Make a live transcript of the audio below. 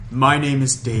My name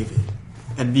is David,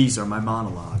 and these are my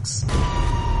monologues.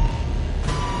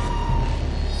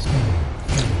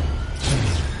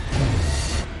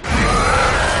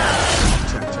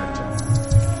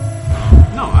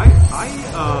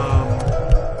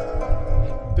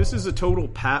 This is a total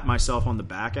pat myself on the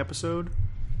back episode,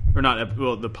 or not?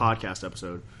 Well, the podcast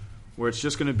episode, where it's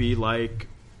just going to be like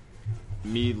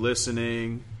me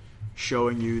listening,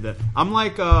 showing you that I'm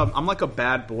like a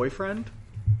bad boyfriend.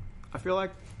 I feel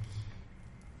like,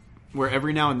 where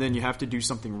every now and then you have to do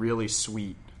something really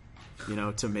sweet,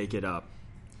 to make it up.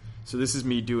 So this is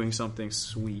me doing something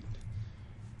sweet.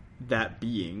 That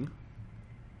being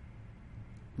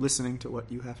listening to what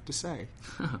you have to say.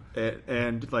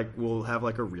 and we'll have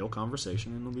a real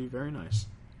conversation, and it'll be very nice.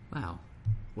 Wow.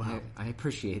 I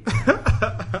appreciate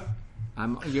that.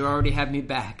 You already have me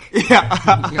back.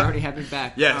 Yeah. You already have me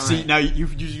back. Yeah, all see, right. now you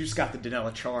just got the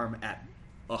Danella charm at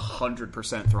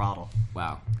 100% throttle.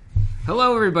 Wow.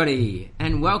 Hello, everybody,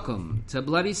 and welcome to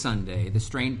Bloody Sunday, the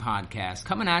Strain podcast,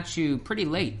 coming at you pretty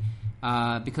late,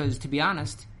 because, to be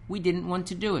honest, we didn't want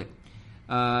to do it.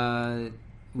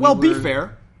 Be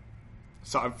fair.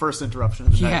 Sorry, first interruption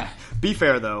of the night. Yeah. Be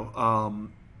fair, though.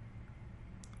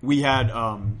 We had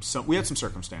some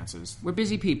circumstances. We're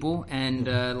busy people, and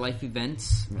life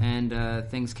events, and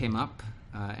things came up,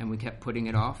 and we kept putting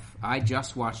it off. I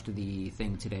just watched The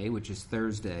Thing today, which is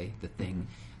Thursday, The Thing.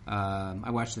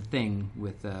 I watched The Thing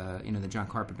with, the John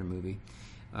Carpenter movie.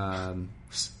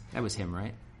 That was him,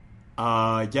 right?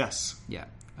 Yes. Yeah.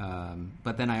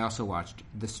 But then I also watched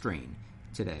The Strain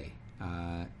today.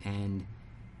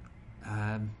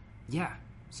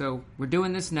 So we're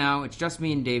doing this now. It's just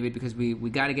me and David because we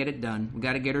got to get it done. We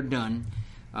got to get her done.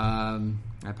 I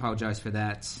apologize for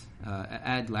that.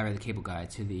 Add Larry the Cable Guy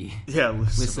to the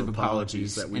list of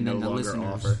apologies that we and no then the longer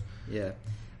listeners. offer. Yeah.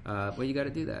 Well, you got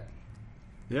to do that.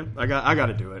 Yeah, I got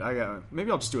to do it. Maybe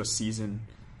I'll just do a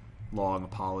season-long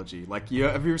apology. Have you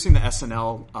ever seen the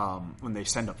SNL when they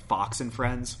send up Fox and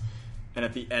Friends? And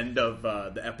at the end of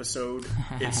the episode,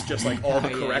 it's just all the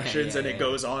corrections, and it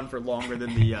goes on for longer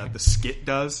than the skit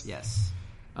does. Yes.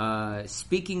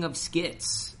 Speaking of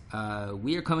skits,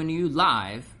 we are coming to you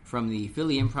live from the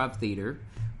Philly Improv Theater,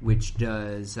 which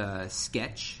does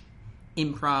sketch,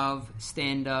 improv,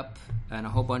 stand-up, and a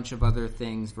whole bunch of other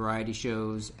things, variety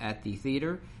shows at the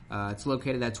theater. It's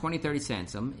located at 2030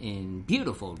 Sansom in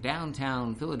beautiful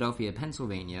downtown Philadelphia,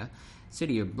 Pennsylvania,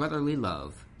 city of brotherly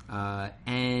love.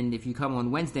 And if you come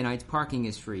on Wednesday nights, parking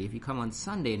is free. If you come on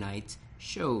Sunday nights,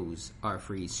 shows are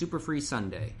free. Super free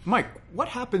Sunday. Mike, what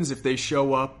happens if they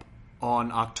show up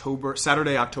on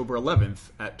Saturday, October 11th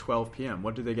at 12 p.m.?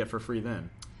 What do they get for free then?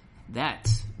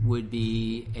 That would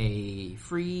be a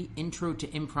free intro to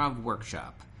improv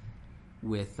workshop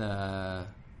with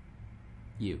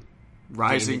you.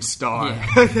 Rising David, star.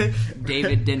 Yeah.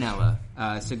 David Danella.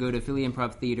 So go to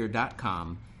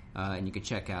phillyimprovtheater.com. And you can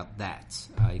check out that.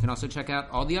 You can also check out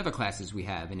all the other classes we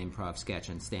have in improv, sketch,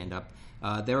 and stand-up.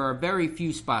 There are very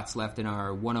few spots left in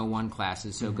our 101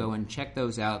 classes, so go and check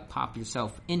those out. Pop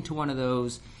yourself into one of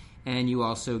those, and you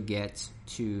also get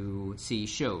to see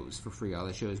shows for free. All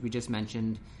the shows we just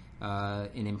mentioned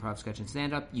in improv, sketch, and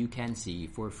stand-up, you can see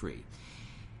for free.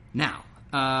 Now,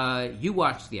 you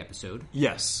watched the episode.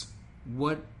 Yes.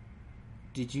 What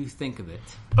did you think of it?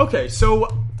 Okay, so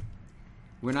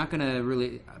we're not going to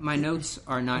really... My notes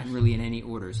are not really in any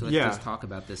order, so let's just talk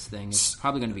about this thing. It's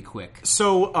probably going to be quick.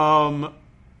 So,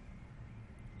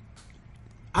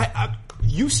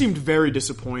 you seemed very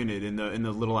disappointed in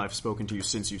the little I've spoken to you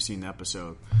since you've seen the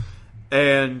episode.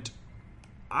 And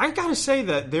I gotta say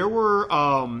that there were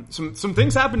some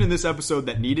things happened in this episode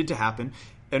that needed to happen.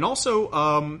 And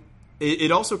also,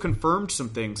 it also confirmed some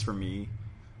things for me.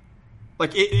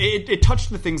 It touched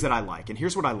the things that I like. And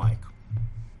here's what I like.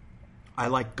 I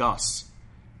like Gus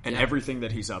and everything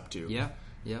that he's up to. Yeah.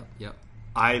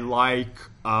 I like,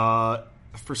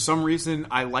 for some reason,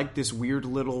 I like this weird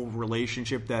little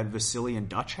relationship that Vasily and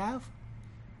Dutch have.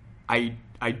 I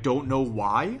don't know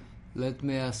why. Let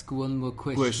me ask one more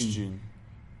question.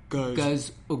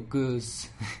 Gus or Gus?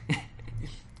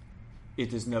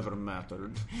 It has never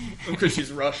mattered. Because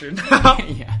she's Russian.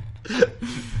 Yeah.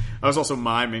 I was also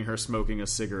miming her smoking a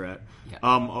cigarette.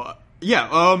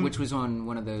 Yeah. Which was on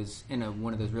one of those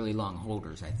really long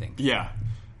holders, I think. Yeah.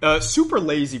 Super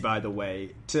lazy, by the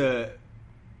way, to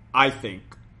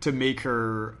make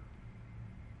her,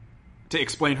 to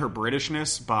explain her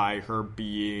Britishness by her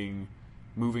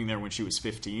moving there when she was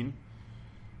 15.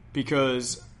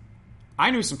 Because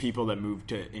I knew some people that moved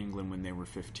to England when they were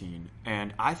 15,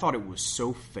 and I thought it was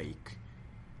so fake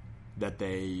that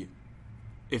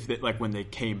when they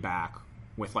came back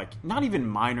with not even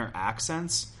minor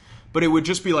accents. but it would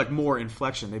just be like more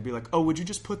inflection. They'd be like, "Oh, would you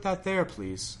just put that there,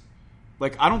 please?"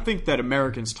 Like, I don't think that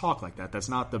Americans talk like that. That's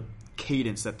not the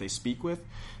cadence that they speak with.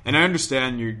 And I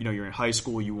understand you're in high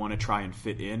school, you want to try and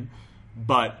fit in,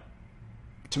 but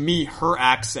to me, her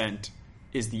accent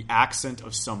is the accent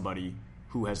of somebody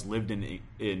who has lived in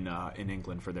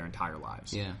England for their entire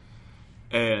lives. Yeah.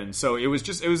 And so it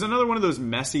was another one of those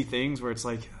messy things where it's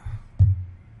like,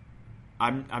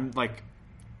 I'm like,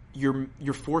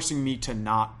 you're forcing me to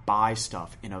not buy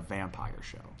stuff in a vampire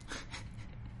show.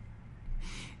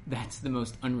 That's the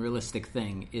most unrealistic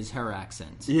thing, is her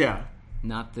accent. Yeah.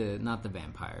 Not the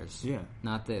vampires. Yeah.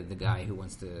 Not the guy who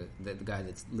wants to the guy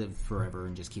that's lived forever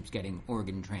and just keeps getting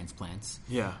organ transplants.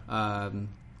 Yeah.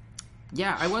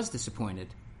 Yeah, I was disappointed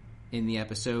in the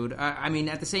episode. I mean,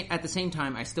 at the same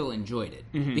time, I still enjoyed it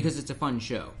because it's a fun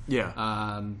show.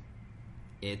 Yeah.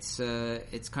 It's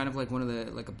kind of like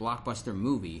like a blockbuster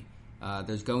movie.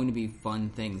 There's going to be fun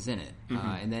things in it,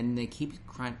 and then they keep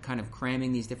kind of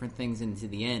cramming these different things into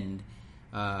the end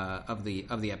of the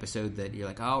episode that you're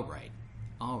like, all right,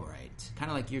 kind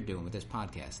of like you're doing with this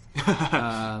podcast.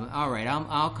 All right,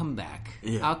 I'll come back.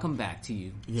 Yeah. I'll come back to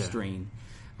you, Strain.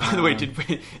 By the way,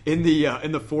 in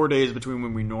the 4 days between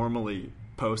when we normally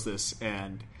post this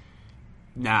and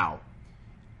now,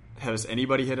 has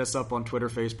anybody hit us up on Twitter,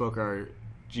 Facebook, or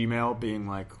Gmail being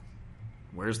like,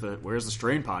 "Where's the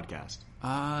Strain podcast?"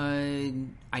 I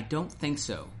don't think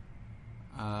so.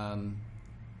 No,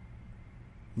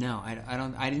 I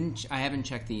don't. I haven't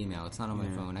checked the email. It's not on my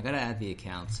phone. I got to add the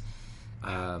accounts.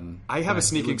 I have a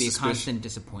sneaking it would be suspicion. a constant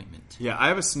disappointment. Yeah, I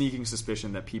have a sneaking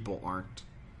suspicion that people aren't.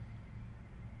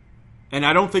 And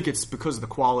I don't think it's because of the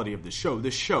quality of the show.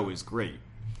 This show is great.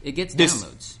 It gets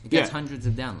downloads. It gets hundreds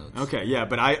of downloads. Okay, yeah,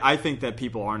 but I think that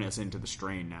people aren't as into the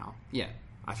Strain now. Yeah.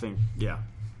 I think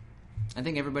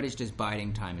everybody's just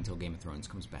biding time until Game of Thrones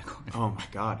comes back on. Oh my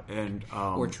god. And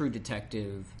or True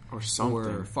Detective. Or something.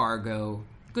 Or Fargo.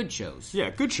 Good shows. Yeah,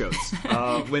 good shows.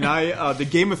 When the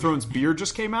Game of Thrones beer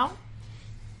just came out.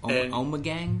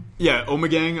 Omegang? Yeah,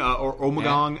 Omegang or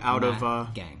Omegong out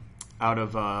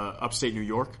of upstate New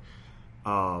York.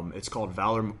 It's called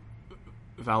Valor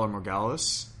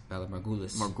Morgulis. Valor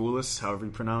Morgulis. Morgulis, however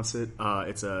you pronounce it.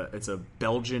 It's a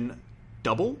Belgian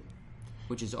double,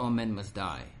 which is All Men Must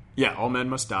Die. Yeah, All Men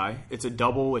Must Die. It's a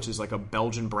double, which is like a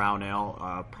Belgian brown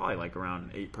ale, probably like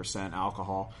around 8%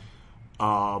 alcohol.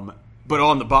 But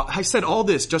on the box, I said all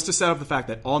this just to set up the fact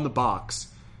that on the box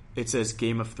it says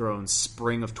Game of Thrones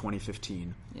Spring of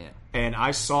 2015. Yeah. And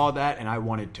I saw that and I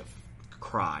wanted to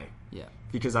cry. Yeah.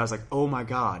 Because I was like, oh my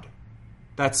god,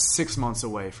 that's 6 months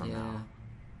away from now.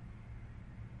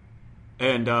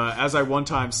 And as I one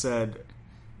time said,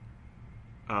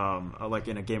 like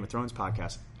in a Game of Thrones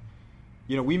podcast,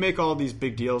 we make all these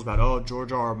big deals about,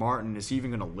 George R.R. Martin is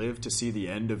even going to live to see the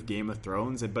end of Game of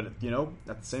Thrones. But, at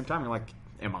the same time, you're like,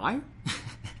 am I?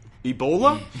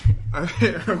 Ebola? Are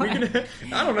we gonna?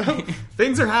 I don't know.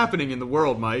 Things are happening in the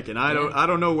world, Mike, and I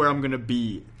don't know where I'm going to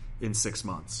be in 6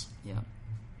 months. Yeah.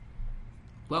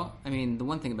 Well, I mean, the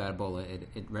one thing about Ebola,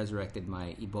 it resurrected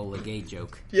my Ebola gay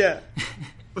joke. Yeah.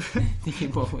 The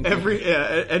Ebola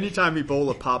gay. Anytime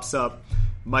Ebola pops up,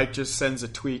 Mike just sends a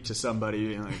tweet to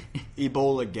somebody like,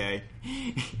 Ebola gay.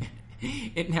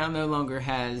 It now no longer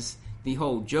has the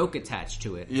whole joke attached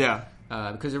to it. Yeah.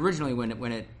 Because originally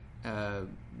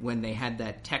when they had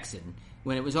that Texan,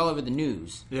 when it was all over the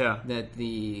news, that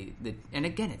and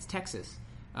again it's Texas,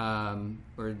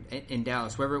 or in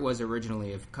Dallas, wherever it was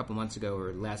originally a couple months ago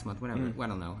or last month, whatever. I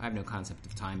don't know. I have no concept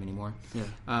of time anymore.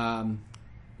 Yeah.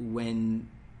 When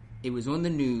it was on the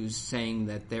news saying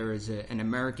that there is an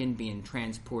American being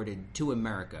transported to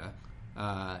America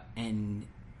and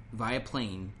via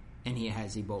plane, and he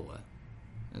has Ebola.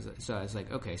 So I was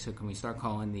like, okay, so can we start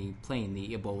calling the plane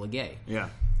the Ebola gay? Yeah.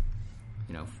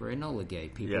 For Enola gay.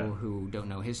 People who don't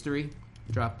know history,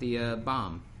 drop the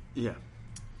bomb. Yeah.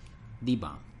 The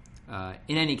bomb.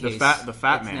 In any case, the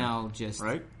fat man. Now just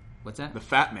right. What's that? The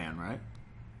Fat Man, right?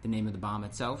 The name of the bomb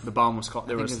itself. The bomb was called.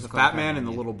 There was the Fat Man and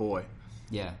the little boy.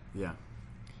 Yeah. Yeah.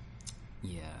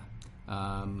 Yeah.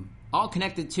 All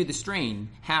connected to the Strain.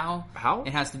 How?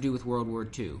 It has to do with World War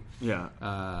II.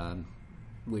 Yeah.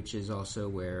 Which is also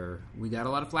where we got a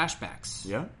lot of flashbacks.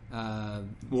 Yeah.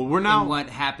 Well, we're now. And what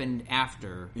happened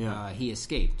after he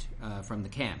escaped from the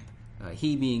camp?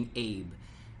 He being Abe.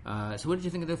 So, what did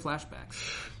you think of the flashbacks?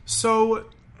 So,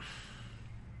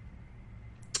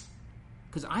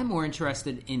 because I'm more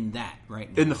interested in that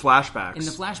right now. In the flashbacks. In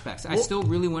the flashbacks. Well, I still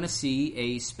really want to see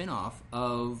a spin-off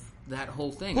of that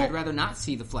whole thing. Well, I'd rather not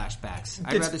see the flashbacks.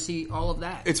 I'd rather see all of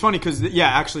that. It's funny because,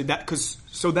 actually,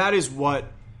 that is what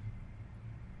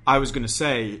I was going to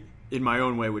say in my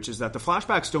own way, which is that the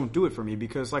flashbacks don't do it for me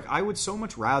because, like, I would so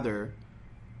much rather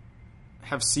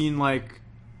have seen, like,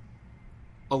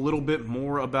 a little bit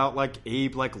more about, like,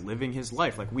 Abe, like, living his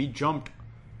life. Like,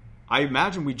 I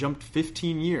imagine we jumped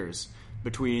 15 years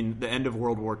between the end of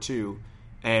World War II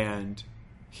and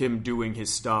him doing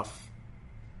his stuff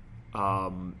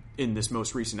in this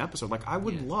most recent episode. Like, I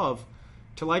would love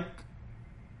to, like...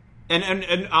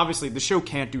 And obviously, the show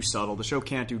can't do subtle. The show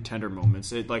can't do tender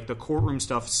moments. Like, the courtroom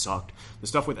stuff sucked. The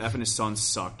stuff with F and his son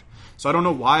sucked. So I don't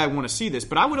know why I want to see this,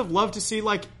 but I would have loved to see,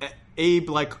 like, Abe,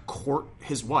 like, court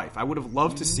his wife. I would have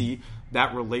loved to see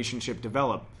that relationship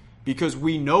develop because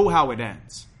we know how it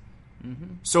ends.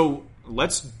 So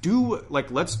let's do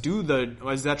the...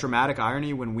 Is that dramatic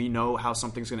irony when we know how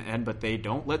something's going to end, but they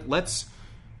don't? Let's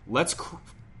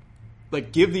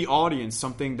like, give the audience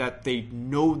something that they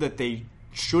know that they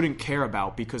shouldn't care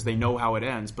about because they know how it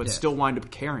ends, but still wind up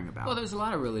caring about. Well, there's a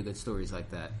lot of really good stories like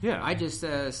that. Yeah. I just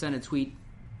sent a tweet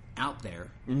out there.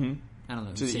 I don't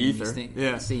know. To the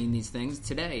ether. Seeing these things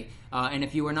today. And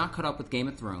if you are not caught up with Game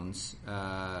of Thrones,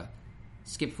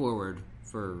 skip forward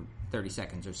for 30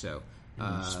 seconds or so.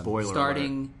 Spoiler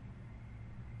starting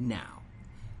now.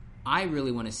 I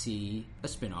really want to see a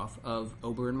spinoff of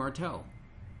Oberyn Martell.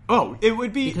 Oh, it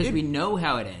would be... Because we know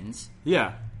how it ends.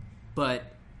 Yeah. But...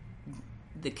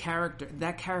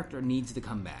 that character needs to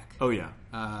come back. Oh, yeah.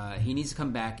 He needs to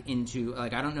come back into,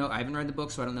 like, I don't know, I haven't read the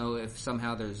book, so I don't know if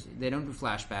somehow they don't do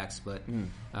flashbacks, but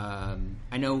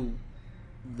I know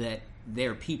that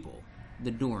their people,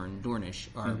 the Dornish,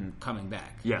 are coming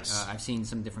back. Yes. I've seen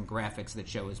some different graphics that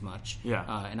show as much.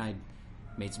 Yeah. And I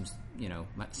made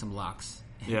some locks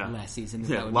last season.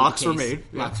 Yeah, locks were made.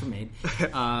 Locks were made.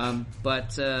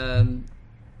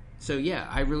 So, yeah,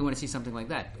 I really want to see something like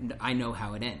that. I know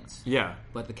how it ends. Yeah.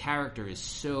 But the character is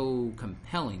so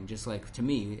compelling, just like, to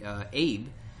me, Abe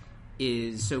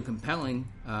is so compelling.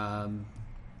 I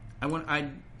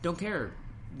don't care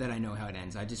that I know how it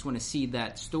ends. I just want to see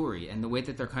that story. And the way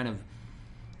that they're kind of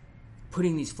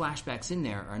putting these flashbacks in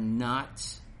there are not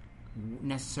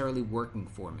necessarily working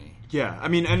for me. Yeah, I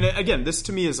mean, and again, this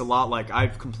to me is a lot like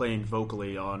I've complained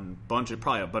vocally on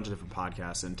probably a bunch of different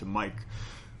podcasts and to Mike...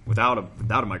 without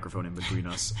a microphone in between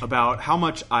us, about how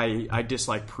much I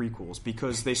dislike prequels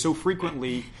because they so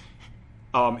frequently,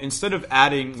 instead of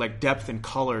adding, like, depth and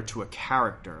color to a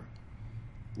character,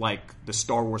 like the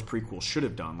Star Wars prequel should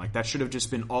have done, like that should have just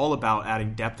been all about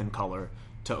adding depth and color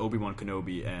to Obi-Wan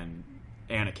Kenobi and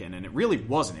Anakin, and it really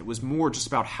wasn't. It was more just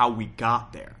about how we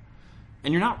got there,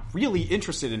 and you're not really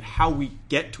interested in how we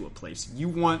get to a place. You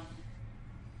want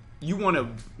to,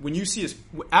 when you see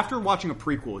after watching a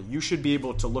prequel, you should be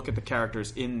able to look at the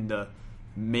characters in the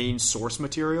main source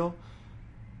material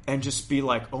and just be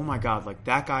like, oh my god, like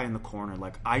that guy in the corner,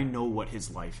 like I know what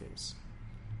his life is.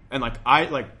 And like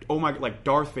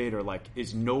Darth Vader, like,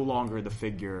 is no longer the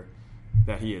figure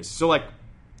that he is. So, like,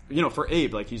 for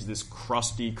Abe, like, he's this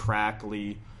crusty,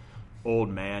 crackly old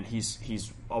man.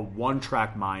 He's a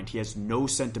one-track mind. He has no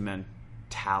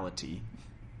sentimentality.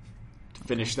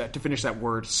 To finish that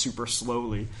word super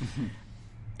slowly.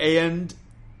 And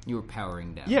you were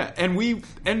powering down. Yeah,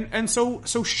 and so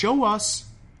show us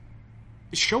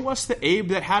the Abe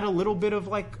that had a little bit of,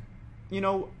 like,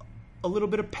 a little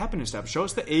bit of pep in his step. Show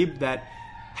us the Abe that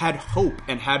had hope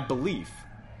and had belief.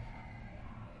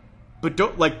 But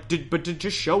to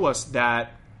just show us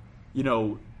that,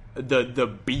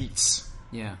 the beats.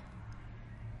 Yeah.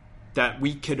 That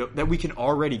we can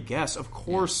already guess. Of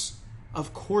course. Yeah.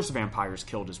 Of course vampires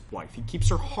killed his wife. He keeps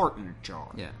her heart in a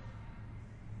jar. Yeah.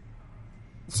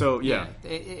 So, yeah.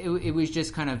 It was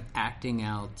just kind of acting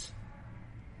out...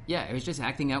 Yeah, it was just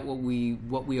acting out what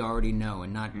we already know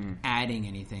and not adding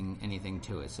anything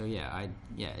to it. So,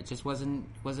 it just wasn't...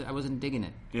 I wasn't digging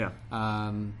it. Yeah.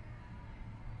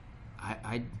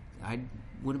 I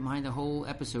wouldn't mind a whole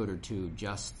episode or two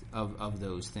just of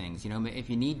those things. If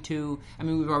you need to... I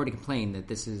mean, we've already complained that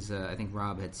this is... I think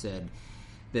Rob had said...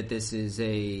 that this is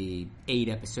a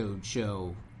 8-episode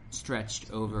show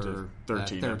stretched over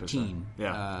 13.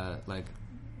 Yeah. Like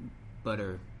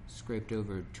butter scraped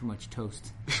over too much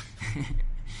toast.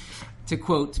 To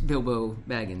quote Bilbo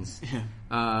Baggins.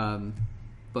 Yeah.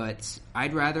 But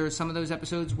I'd rather some of those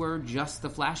episodes were just the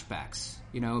flashbacks.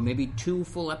 Maybe 2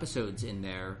 full episodes in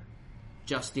there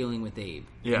just dealing with Abe.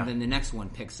 Yeah. And then the next one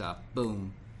picks up.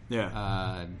 Boom.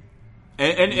 Yeah.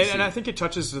 And I think it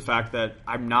touches the fact that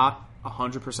I'm not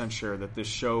 100% sure that this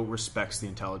show respects the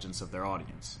intelligence of their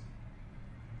audience.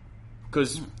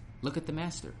 Because look at the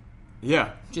Master.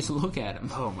 Yeah, just look at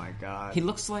him. Oh my god, he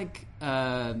looks like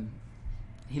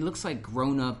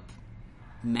grown up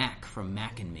Mac from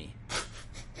Mac and Me.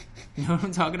 You know what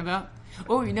I'm talking about?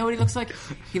 Oh, you know what he looks like?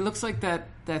 He looks like that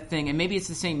thing, and maybe it's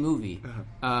the same movie,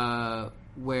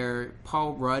 where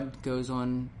Paul Rudd goes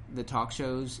on the talk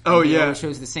shows. Oh, and he yeah. always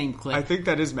shows the same clip. I think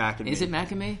that is Mac and Me. Is it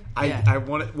Mac and Me? I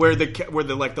want it where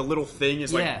the like the little thing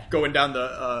is like Yeah. going down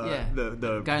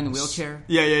the guy in the wheelchair.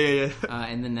 Yeah.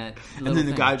 And then that. And then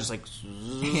the guy just like.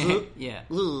 Yeah.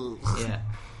 Yeah.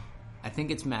 I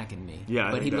think it's Mac and Me. Yeah,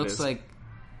 I but think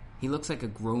he looks like a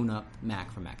grown up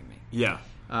Mac from Mac and Me. Yeah.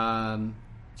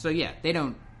 So yeah, they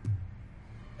don't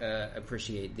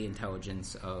appreciate the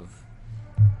intelligence of.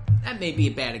 That may be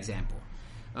a bad example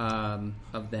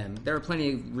of them. There are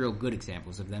plenty of real good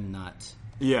examples of them not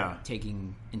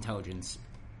taking intelligence.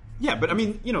 Yeah, but I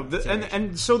mean, you know,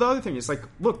 and so the other thing is like,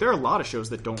 look, there are a lot of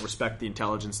shows that don't respect the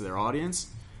intelligence of their audience,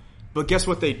 but guess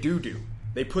what they do?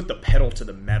 They put the pedal to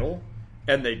the metal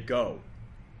and they go.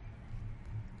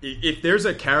 If there's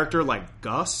a character like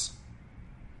Gus,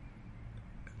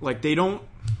 like they don't.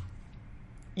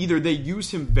 Either they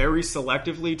use him very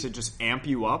selectively to just amp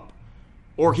you up,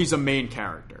 or he's a main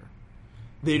character.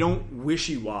 They don't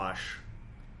wishy-wash.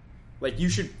 Like you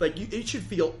should, it should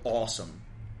feel awesome.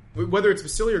 Whether it's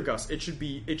Vasily or Gus, it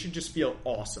should just feel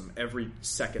awesome every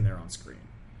second they're on screen.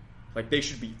 Like they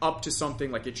should be up to something.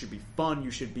 Like it should be fun.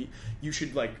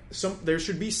 There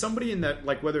should be somebody in that,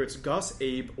 like whether it's Gus,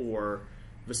 Abe, or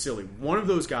Vasily. One of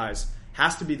those guys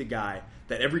has to be the guy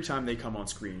that every time they come on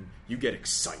screen, you get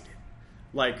excited.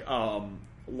 Like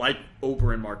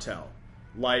Oberyn Martell.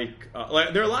 Like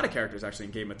there are a lot of characters actually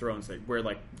in Game of Thrones where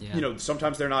you know,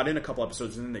 sometimes they're not in a couple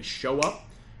episodes and then they show up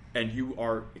and you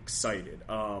are excited.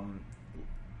 Who's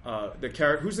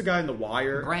the guy in The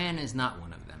Wire? Bran is not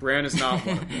one of them. Bran is not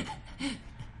one of them.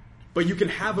 But you can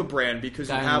have a Bran because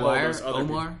guy you have all Wire, those other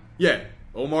Omar? people. Yeah,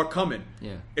 Omar coming.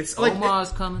 Yeah, it's like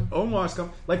Omar's coming. Omar's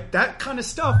coming. Like that kind of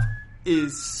stuff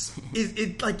is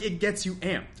like it gets you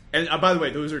amped. And by the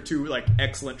way, those are two like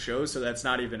excellent shows, so that's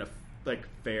not even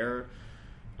fair.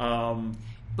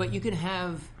 But you can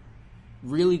have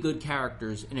really good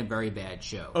characters in a very bad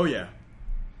show. Oh yeah,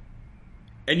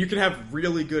 and you can have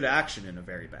really good action in a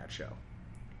very bad show.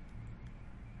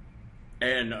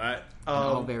 And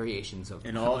all variations of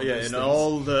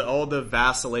all the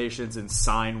vacillations and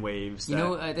sine waves.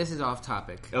 This is off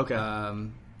topic. Okay,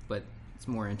 but it's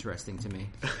more interesting to me.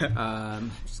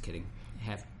 Just kidding,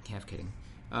 half kidding.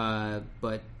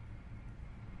 But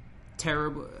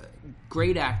terrible,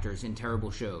 great actors in terrible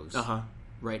shows.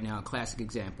 Right now, a classic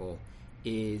example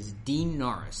is Dean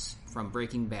Norris from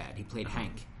Breaking Bad. He played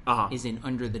Hank. Is in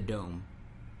Under the Dome.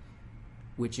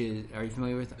 Which is, are you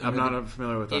familiar with? I'm not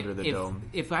familiar with Under the Dome.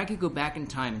 If I could go back in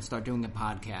time and start doing a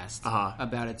podcast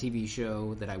about a TV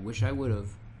show that I wish I would have,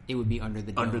 it would be Under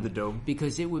the Dome. Under the Dome,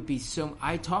 because it would be so.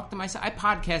 I talk to myself. I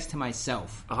podcast to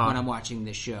myself when I'm watching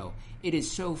this show. It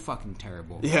is so fucking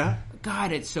terrible. Yeah,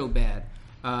 God, it's so bad.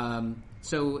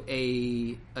 So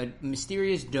a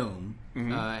mysterious dome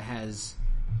has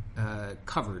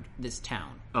covered this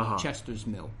town, Chester's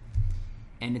Mill,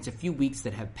 and it's a few weeks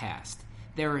that have passed.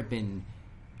 There have been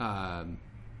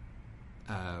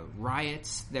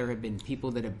riots. There have been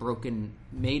people that have broken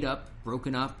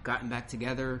up, gotten back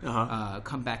together,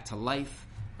 come back to life.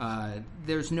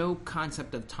 There's no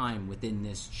concept of time within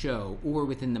this show or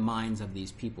within the minds of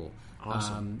these people.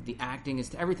 Awesome. The acting is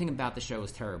everything about the show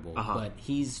is terrible, but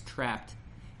he's trapped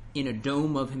in a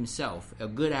dome of himself, a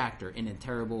good actor in a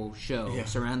terrible show,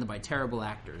 surrounded by terrible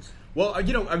actors. Well,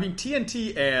 you know, I mean,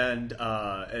 TNT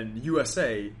and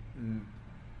USA,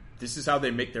 this is how they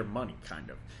make their money,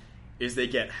 kind of. Is they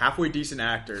get halfway decent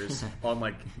actors on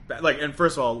like, and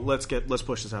first of all, let's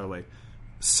push this out of the way.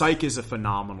 Psych is a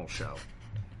phenomenal show.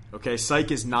 Okay, Psych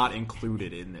is not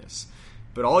included in this.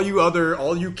 But all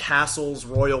you Castles,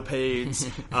 Royal Paids,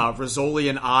 Rizzoli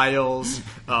and Isles,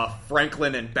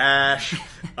 Franklin and Bash,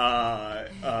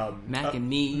 Mac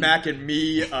and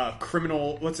Me,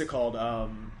 Criminal, what's it called?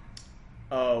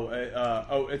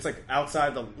 It's like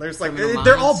outside the. There's like Criminal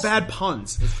they're Minds? all bad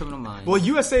puns. It's Criminal Minds. Well,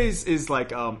 USA is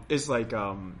like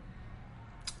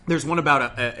there's one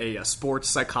about a sports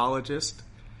psychologist.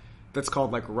 That's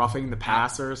called like Roughing the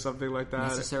Passer or something like that.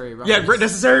 Necessary Roughness. Yeah,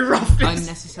 Necessary Roughness.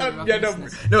 Unnecessary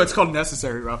Roughness. No, it's called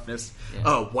Necessary Roughness.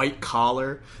 Yeah. White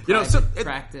Collar.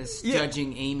 Practice.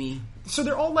 Judging Amy. So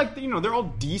they're all like, they're all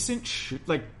decent.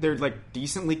 They're like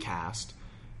decently cast,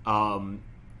 and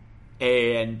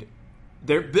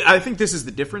I think this is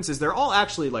the difference. Is they're all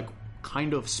actually like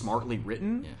kind of smartly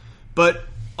written, but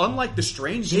unlike The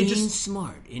Strange, Jean they just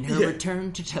Smart in her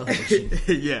return to television.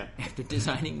 Yeah, after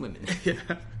designing women. Yeah.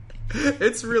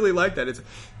 It's really like that. It's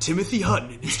Timothy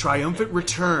Hutton in his triumphant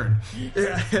return.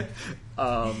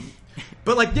 But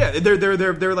like, yeah, they're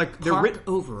like they're Park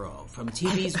Overall from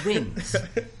TV's Wings.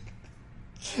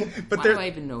 But Why do I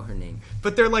even know her name?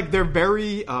 But they're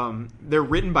very they're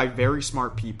written by very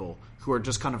smart people who are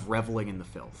just kind of reveling in the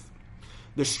filth.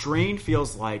 The Strain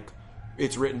feels like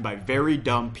it's written by very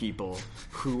dumb people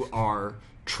who are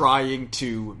trying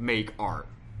to make art.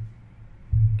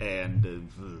 And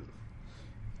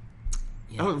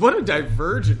oh, what a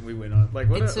divergent we went on! Like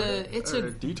it's a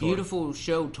beautiful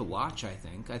show to watch. I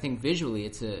think visually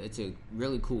it's a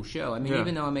really cool show. I mean,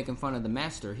 even though I'm making fun of the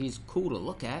Master, he's cool to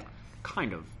look at.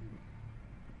 Kind of.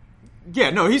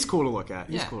 Yeah, no, he's cool to look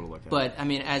at. But I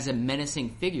mean, as a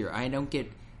menacing figure, I don't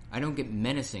get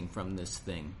menacing from this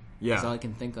thing. Yeah, because all I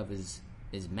can think of is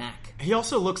Mac. He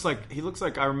also looks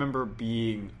like I remember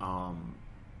being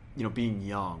being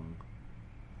young.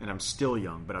 And I'm still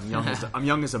young, but I'm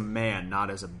young as a man,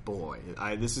 not as a boy.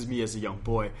 This is me as a young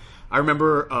boy. I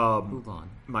remember move on.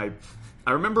 I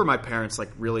remember my parents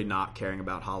like really not caring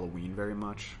about Halloween very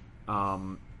much.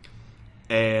 And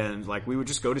like we would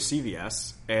just go to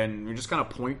CVS and we just kind of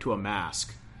point to a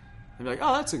mask. They'd be like,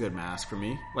 "Oh, that's a good mask for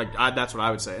me." Like that's what I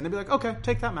would say. And they'd be like, "Okay,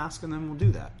 take that mask and then we'll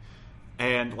do that."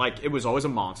 And like it was always a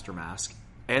monster mask,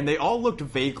 and they all looked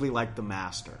vaguely like the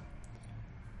Master.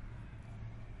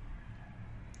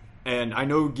 And I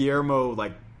know Guillermo,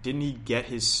 like, didn't he get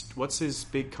what's his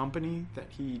big company that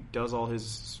he does all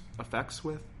his effects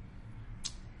with? I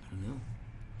don't know.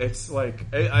 It's like,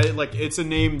 it's a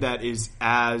name that is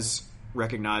as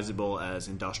recognizable as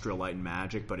Industrial Light and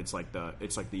Magic, but it's like the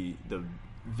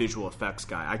visual effects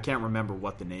guy. I can't remember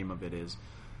what the name of it is,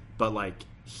 but like,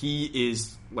 he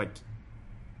is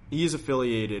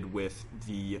affiliated with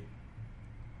the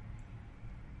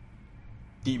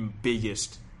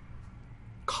biggest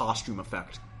costume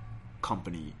effect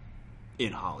company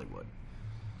in Hollywood.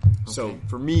 Okay. So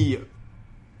for me,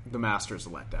 the Master's a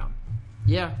letdown.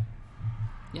 Yeah.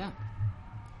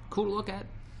 Cool to look at,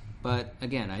 but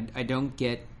again, I don't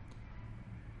get.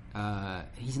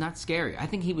 He's not scary. I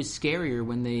think he was scarier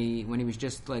when he was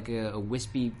just like a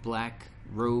wispy black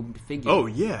robed figure. Oh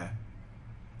yeah,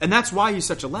 and that's why he's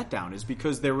such a letdown. Is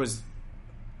because there was,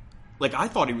 like, I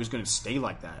thought he was going to stay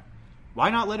like that.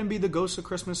 Why not let him be the Ghost of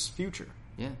Christmas Future?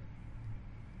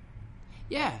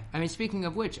 Yeah. I mean, speaking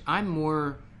of which, I'm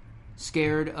more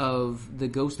scared of the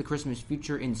Ghost of Christmas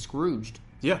Future in Scrooged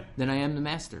than I am the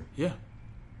Master. Yeah.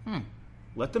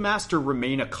 Let the Master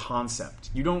remain a concept.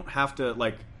 You don't have to,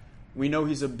 like, we know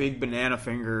he's a big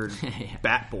banana-fingered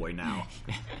bat boy now.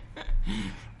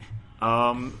 So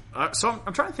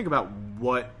I'm trying to think about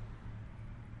what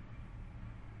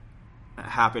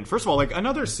happened. First of all, like,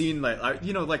 another scene,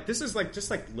 like, this is, like,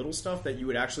 just, like, little stuff that you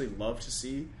would actually love to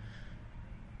see.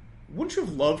 Wouldn't you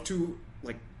have loved to,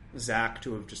 like, Zach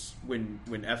to have just,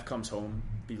 when F comes home,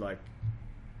 be like,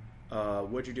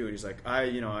 what'd you do? And he's like, I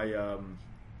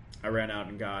ran out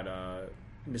and got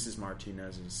Mrs.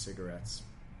 Martinez's cigarettes.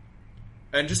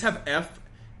 And just have F,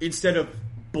 instead of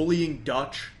bullying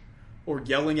Dutch or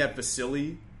yelling at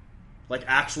Vasily, like,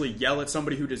 actually yell at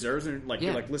somebody who deserves it. Like,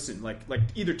 you're like, listen, like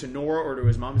either to Nora or to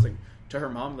his mom. He's like, to her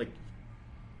mom, like,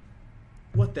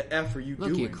 what the F are you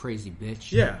doing? Look, you crazy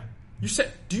bitch. Yeah. You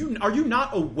said, are you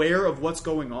not aware of what's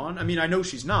going on? I mean, I know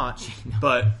she's not,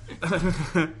 but...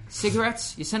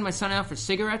 Cigarettes? You send my son out for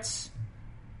cigarettes?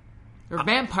 There are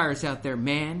vampires out there,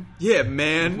 man. Yeah,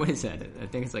 man. What is that? I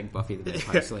think it's like Buffy the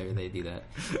Vampire Slayer. They do that.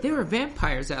 There are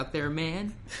vampires out there,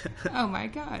 man. Oh my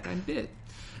god, I'm bit.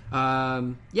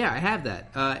 Yeah, I have that.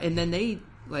 And then they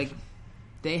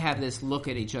have this look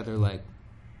at each other like,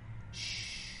 shh.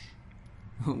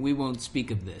 We won't speak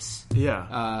of this.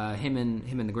 Yeah. Him and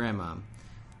the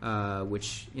grandmom.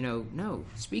 Which, no,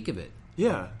 speak of it.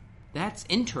 Yeah. That's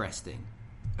interesting.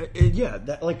 Yeah,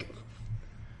 that, like,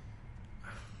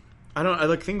 I don't,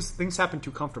 like, things happen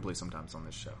too comfortably sometimes on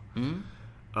this show.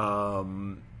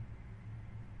 Mm-hmm.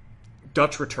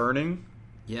 Dutch returning.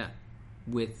 Yeah.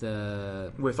 With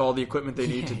all the equipment they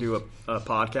need to do a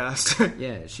podcast.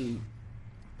 Yeah, she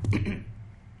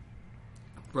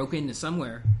broke into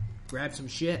somewhere, grabbed some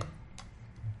shit.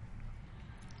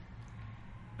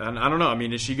 And I don't know. I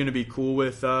mean, is she going to be cool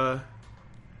with?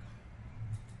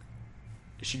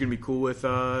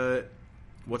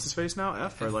 What's his face now?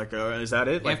 F, or like, is that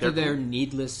it? Like, after their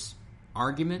needless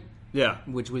argument, yeah,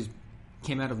 which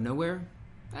came out of nowhere,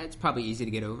 it's probably easy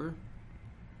to get over.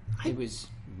 It was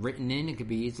written in. It could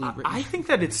be easily written. I think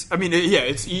that it's. I mean, yeah,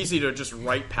 it's easy to just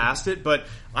write past it, but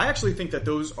I actually think that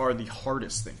those are the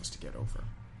hardest things to get over.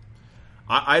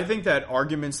 I think that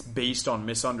arguments based on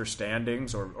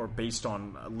misunderstandings or based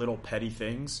on little petty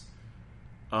things.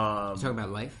 You're talking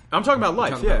about life? I'm talking about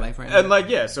life, about life right now? And like,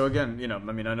 yeah, so again,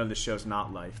 I mean, I know this show's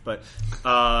not life, but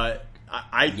I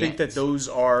think that those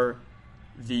are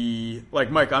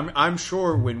Mike, I'm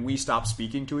sure when we stop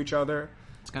speaking to each other,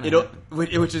 it's gonna happen.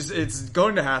 It's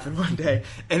going to happen one day,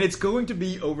 and it's going to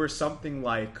be over something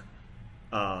like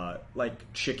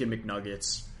chicken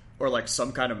McNuggets or like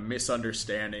some kind of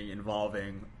misunderstanding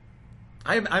involving.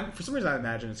 I'm for some reason I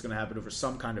imagine it's going to happen over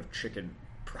some kind of chicken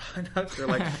product or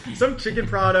like some chicken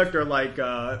product or like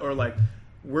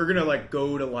we're gonna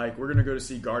go to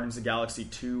see Guardians of the Galaxy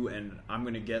 2 and I'm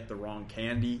gonna get the wrong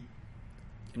candy.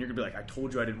 And you're going to be like, I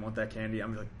told you I didn't want that candy.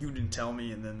 I'm like, you didn't tell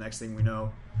me. And then the next thing we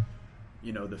know,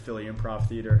 the Philly Improv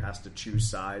Theater has to choose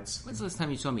sides. When's the last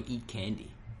time you saw me eat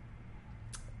candy?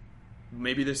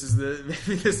 Maybe this is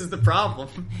the problem.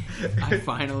 I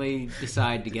finally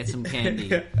decide to get some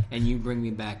candy, and you bring me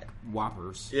back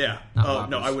Whoppers. Yeah. Whoppers.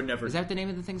 No, I would never. Is that the name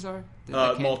of the things are?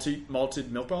 Malted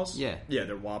milk balls? Yeah. Yeah,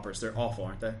 they're Whoppers. They're awful,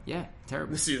 aren't they? Yeah,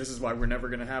 terrible. See, this is why we're never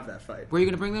going to have that fight. Were you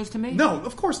going to bring those to me? No,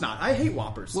 of course not. I hate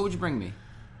Whoppers. What would you bring me?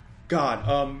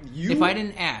 God, If I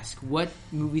didn't ask, what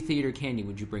movie theater candy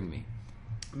would you bring me?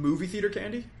 Movie theater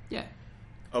candy? Yeah.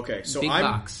 Okay, so Big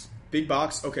box. Big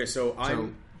box. Okay, so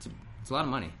I'm. It's a lot of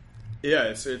money.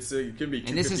 Yeah, it can be.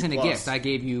 And this isn't plus. a gift. I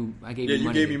gave you money. Yeah,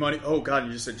 you gave me money. Oh God,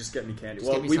 you just said just get me candy.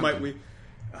 Well, we might.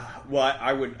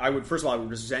 I would. First of all, I would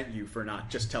resent you for not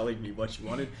just telling me what you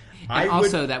wanted.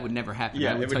 That would never happen.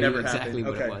 Yeah, I would tell you exactly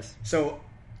what it was. So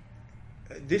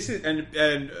this is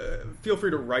and feel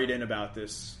free to write in about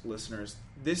this, listeners.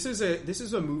 This is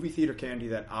a movie theater candy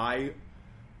that I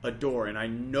adore, and I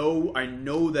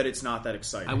know that it's not that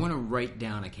exciting. I want to write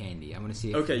down a candy. I want to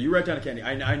see. Okay, you write down a candy.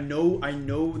 I know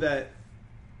that.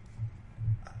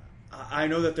 I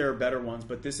know that there are better ones,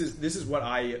 but this is what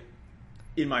I,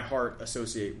 in my heart,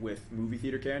 associate with movie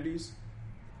theater candies.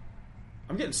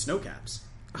 I'm getting snow caps.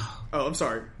 Oh, I'm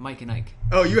sorry, Mike and Ike.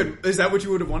 Oh, is that what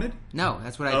you would have wanted? No,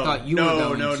 that's what I thought you were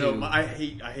going to. No. I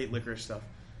hate licorice stuff.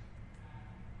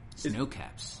 Snow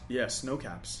caps. Yeah, snow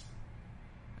caps.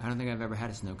 I don't think I've ever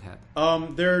had a snow cap.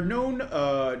 They're known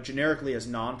generically as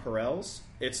nonpareils.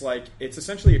 It's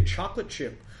essentially a chocolate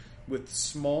chip with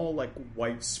small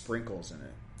white sprinkles in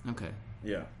it. Okay.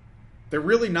 Yeah, they're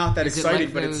really not that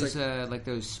exciting. Like but those, it's like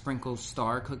those sprinkle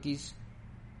star cookies.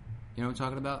 You know what I'm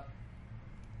talking about?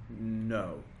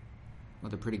 No. Well,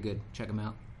 they're pretty good. Check them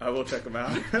out. I will check them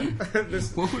out.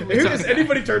 Has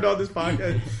anybody turned on this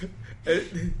podcast?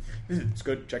 It's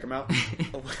good. Check them out.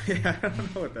 Yeah, I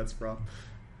don't know what that's from.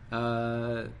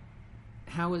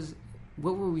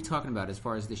 What were we talking about as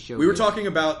far as this show? We were talking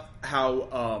about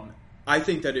how I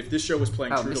think that if this show was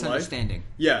playing true to life, misunderstanding.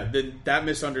 Yeah, then that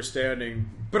misunderstanding,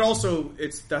 but also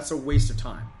that's a waste of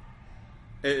time.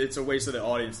 It's a waste of the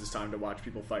audience's time to watch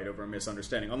people fight over a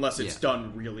misunderstanding, unless it's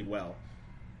done really well.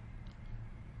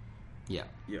 Yeah.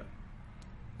 Yeah.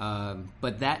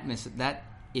 But that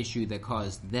issue that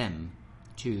caused them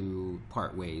to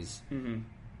part ways,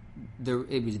 there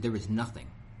was nothing.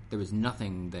 There was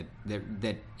nothing that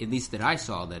at least that I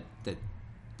saw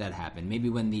that happened. Maybe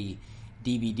when the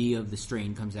DVD of The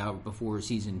Strain comes out before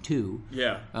season 2,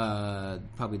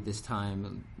 probably this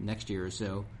time next year or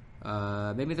so.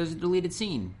 Maybe there's a deleted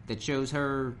scene that shows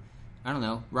her, I don't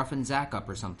know, roughing Zach up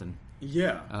or something.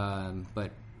 Yeah.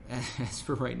 But as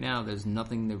for right now, there's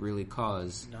nothing that really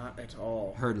caused not at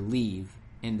all her to leave.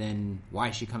 And then why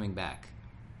is she coming back?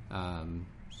 And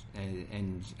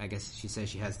I guess she says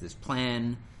she has this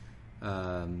plan,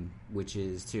 which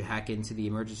is to hack into the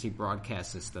emergency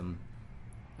broadcast system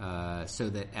so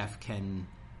that F can...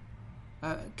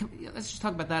 let's just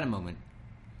talk about that a moment.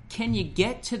 Can you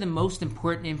get to the most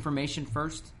important information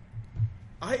first?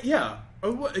 I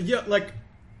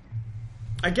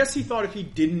guess he thought if he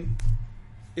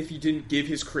didn't give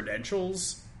his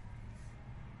credentials,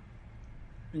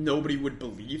 nobody would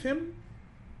believe him.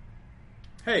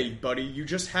 Hey, buddy, you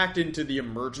just hacked into the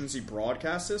emergency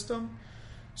broadcast system,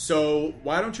 so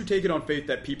why don't you take it on faith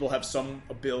that people have some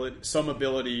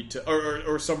ability to,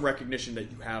 or some recognition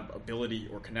that you have ability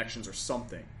or connections or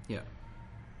something. Yeah.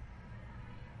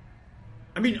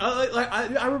 I mean,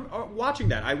 I watching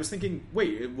that, I was thinking,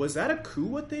 wait, was that a coup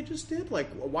what they just did?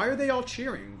 Why are they all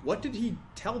cheering? What did he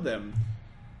tell them?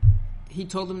 He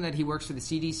told them that he works for the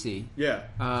CDC. Yeah.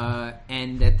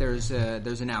 And that there's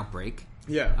an outbreak.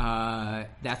 Yeah.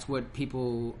 That's what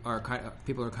people are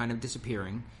kind of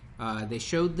disappearing. They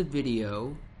showed the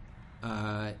video,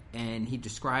 and he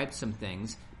described some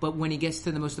things. But when he gets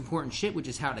to the most important shit, which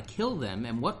is how to kill them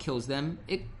and what kills them,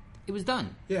 it was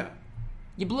done. Yeah.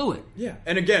 You blew it. Yeah.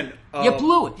 And again... you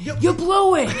blew it. You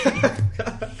blew it!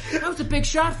 That was a big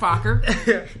shot, Fokker.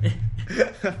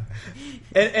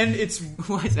 and it's...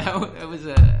 That was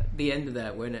the end of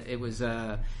that when it was...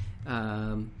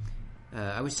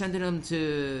 I was sending them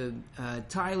to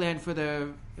Thailand for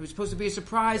it was supposed to be a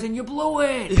surprise, and you blew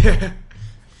it. Yeah.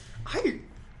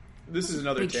 This is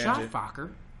another Big tangent. shot, fucker.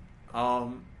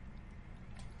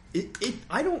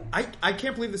 I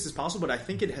can't believe this is possible, but I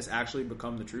think it has actually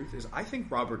become the truth. I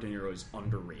think Robert De Niro is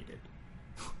underrated.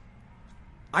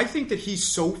 I think that he's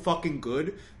so fucking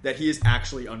good that he is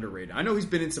actually underrated. I know he's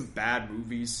been in some bad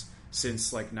movies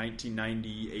since like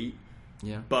 1998.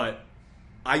 Yeah. But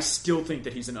I still think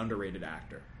that he's an underrated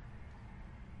actor.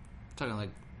 Talking like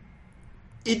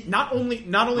not only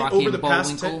Rocky over and the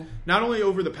past Bullwinkle? not only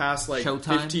over the past like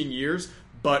Showtime? 15 years,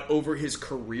 but over his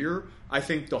career. I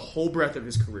think the whole breadth of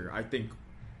his career.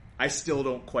 I still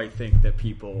don't quite think that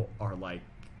people are like.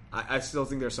 I still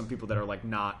think there's some people that are like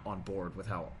not on board with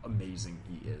how amazing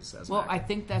he is. As an actor. I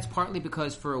think that's partly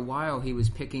because for a while he was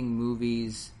picking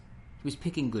movies. He was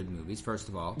picking good movies, first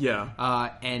of all.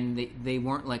 Yeah. And they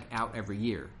weren't like out every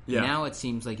year. Yeah. Now it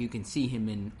seems like you can see him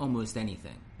in almost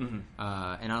anything. Mm-hmm.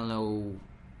 And I don't know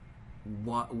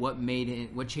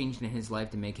what changed in his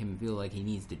life to make him feel like he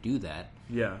needs to do that.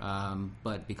 Yeah.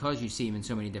 But because you see him in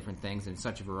so many different things and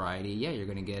such a variety, yeah, you're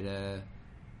going to get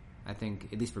I think,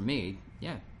 at least for me,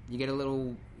 yeah, you get a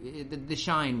little. The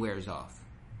shine wears off.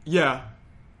 Yeah.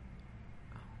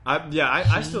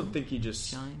 I still think he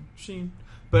just Sheen.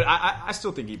 But I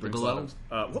still think he brings a lot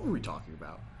of... what were we talking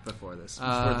about before this?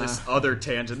 Before this other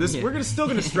tangent. We're still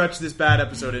going to stretch this bad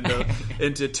episode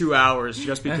into 2 hours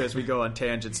just because we go on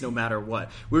tangents no matter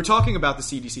what. We were talking about the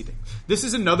CDC thing. This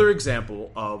is another example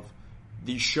of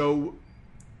the show...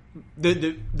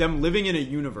 them living in a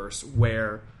universe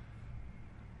where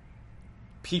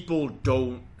people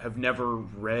have never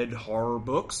read horror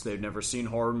books. They've never seen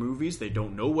horror movies. They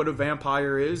don't know what a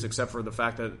vampire is, except for the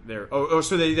fact that they're...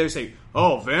 so they say,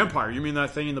 oh, vampire, you mean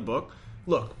that thing in the book?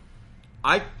 Look,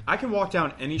 I can walk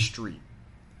down any street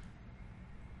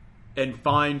and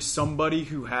find somebody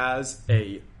who has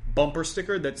a bumper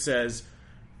sticker that says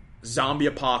zombie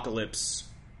apocalypse,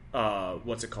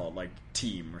 what's it called? Like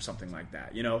team or something like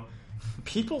that, you know?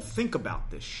 People think about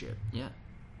this shit. Yeah.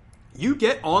 You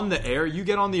get on the air, you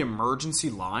get on the emergency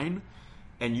line,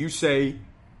 and you say,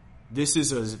 this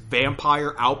is a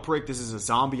vampire outbreak, this is a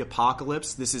zombie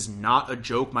apocalypse, this is not a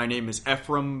joke, my name is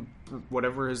Ephraim,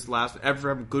 whatever his last,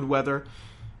 Ephraim Goodweather,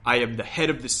 I am the head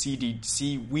of the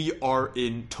CDC, we are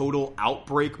in total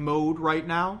outbreak mode right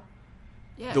now.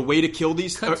 Yeah. The way to kill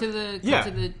these... Cut to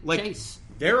the chase.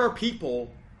 There are people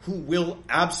who will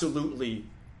absolutely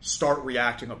start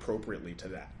reacting appropriately to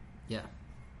that. Yeah.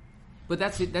 But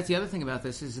that's the other thing about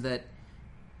this is that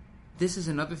this is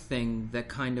another thing that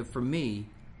kind of, for me,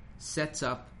 sets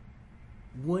up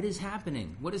what is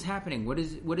happening. What is happening? What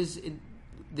is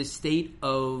the state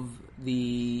of the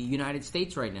United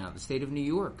States right now? The state of New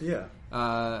York. Yeah.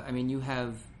 I mean, you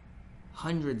have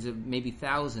hundreds of, maybe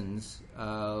thousands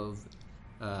of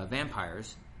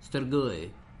vampires.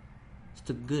 Strigoi.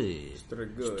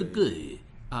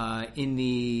 In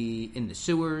the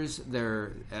sewers,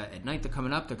 they're at night. They're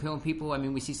coming up. They're killing people. I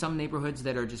mean, we see some neighborhoods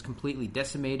that are just completely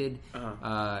decimated,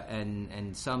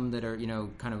 and some that are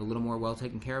kind of a little more well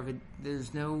taken care of.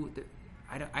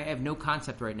 I have no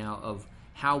concept right now of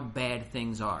how bad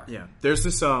things are. Yeah, there's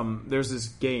this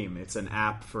game. It's an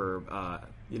app for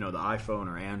the iPhone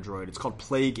or Android. It's called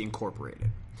Plague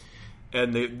Incorporated,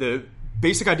 and the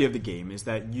basic idea of the game is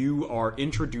that you are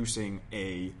introducing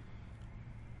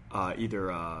either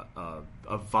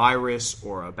a virus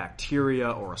or a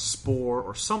bacteria or a spore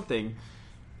or something,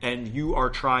 and you are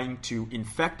trying to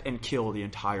infect and kill the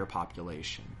entire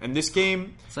population. And this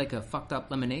game... It's like a fucked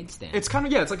up lemonade stand. It's kind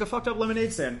of, it's like a fucked up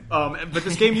lemonade stand. But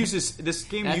this game uses... That's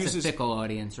a fickle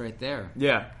audience right there.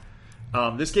 Yeah.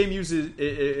 This game uses...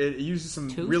 It uses some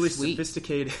really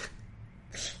sophisticated...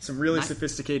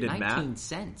 sophisticated 19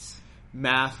 cents.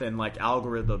 Math and like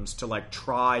algorithms to like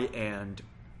try and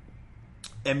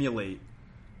emulate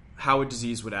how a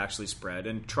disease would actually spread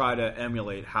and try to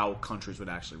emulate how countries would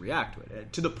actually react to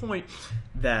it, to the point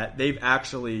that they've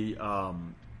actually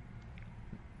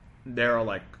there are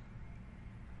like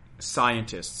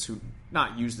scientists who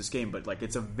not use this game, but like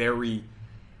it's a very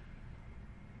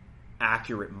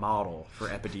accurate model for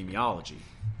epidemiology,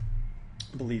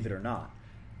 believe it or not.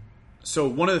 So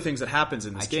one of the things that happens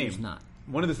in this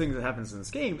one of the things that happens in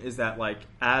this game is that like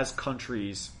as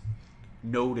countries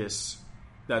notice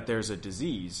that there's a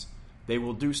disease, they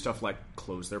will do stuff like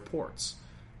close their ports.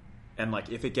 And like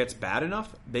if it gets bad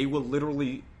enough, they will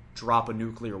literally drop a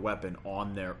nuclear weapon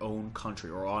on their own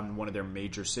country or on one of their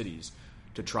major cities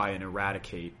to try and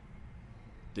eradicate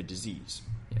the disease.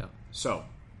 Yeah. So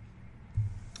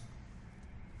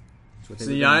it's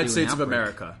the United States of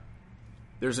America.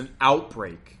 There's an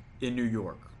outbreak in New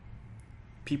York.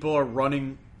 People are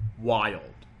running wild.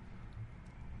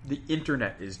 The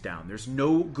internet is down. There's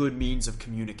no good means of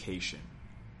communication.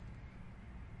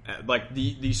 Like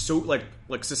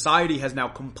like society has now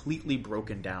completely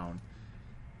broken down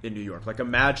in New York. Like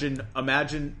imagine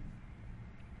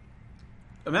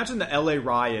the LA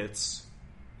riots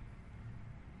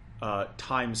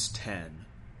times 10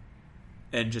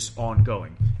 and just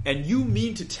ongoing. And you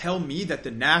mean to tell me that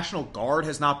the National Guard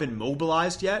has not been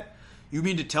mobilized yet? You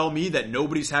mean to tell me that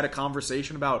nobody's had a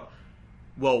conversation about,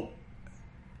 well,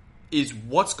 is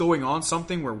what's going on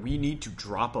something where we need to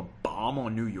drop a bomb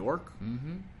on New York?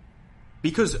 Mm-hmm.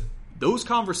 Because those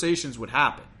conversations would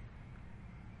happen.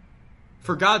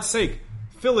 For God's sake,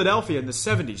 Philadelphia in the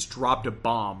 70s dropped a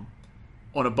bomb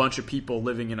on a bunch of people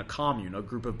living in a commune, a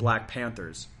group of Black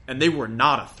Panthers, and they were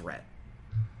not a threat.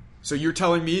 So you're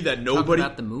telling me that nobody... Talking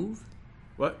about the move?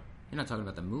 What? You're not talking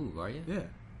about the move, are you? Yeah.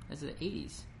 That's the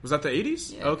 80s. Was that the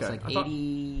 80s? Yeah, okay. it's like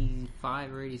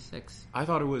 85 or 86. I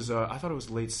thought it was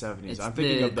late 70s. It's I'm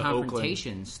thinking of the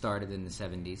confrontation Oakland. Started in the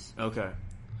 70s. Okay.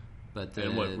 But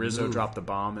And what, Rizzo move, dropped the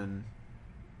bomb and...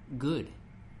 Good.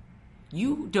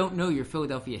 You don't know your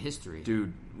Philadelphia history.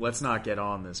 Dude, let's not get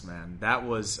on this, man. That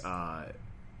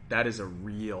is a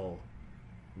real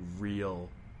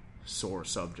sore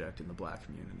subject in the Black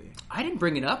community. I didn't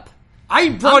bring it up. I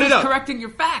brought it up. Correcting your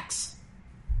facts.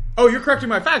 Oh, you're correcting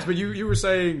my facts, but you were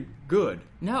saying good.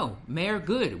 No, Mayor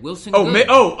Good, Wilson. Oh, Good.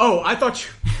 I thought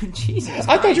you. Jesus.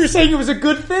 I thought you were saying it was a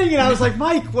good thing, and I was like,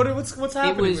 Mike, what's It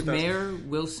happening? was with Mayor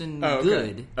Wilson okay.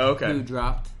 Good Okay. who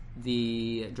dropped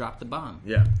the bomb.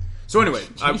 Yeah. So anyway,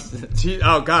 Jesus.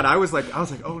 oh God, I was like,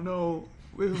 oh no,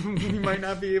 we might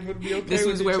not be able to be okay. This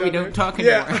with is each where we other. don't talk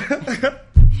anymore. Yeah.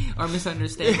 Our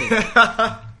misunderstanding.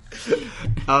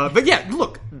 But yeah,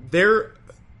 look,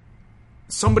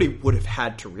 somebody would have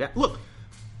had to react. Look,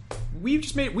 we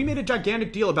made a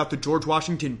gigantic deal about the George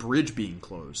Washington Bridge being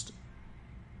closed.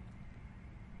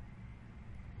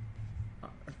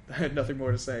 I had nothing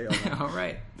more to say on that. All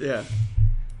right. Yeah.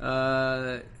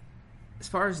 As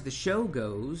far as the show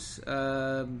goes,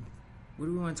 what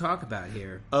do we want to talk about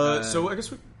here? So I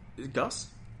guess Gus?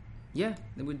 Yeah,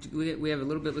 we have a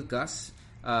little bit with Gus.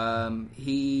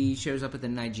 He shows up at the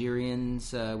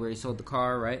Nigerians where he sold the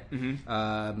car, right?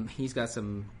 Mm-hmm. He's got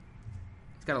a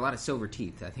lot of silver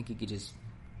teeth. I think he could just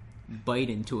bite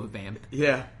into a vamp.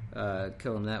 Yeah.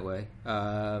 Kill him that way.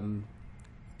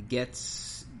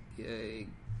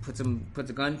 Puts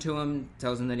a gun to him,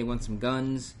 tells him that he wants some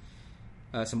guns,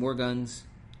 some more guns,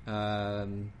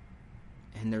 and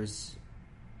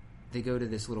they go to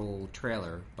this little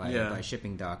trailer by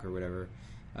shipping dock or whatever.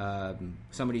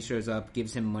 Somebody shows up,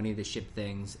 gives him money to ship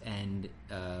things, and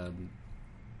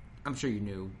I'm sure you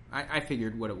knew. I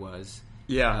figured what it was.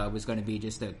 Yeah. Was going to be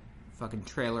just a fucking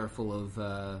trailer full of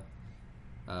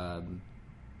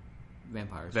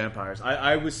vampires. Vampires.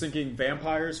 I was thinking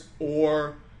vampires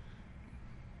or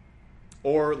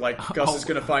like Gus is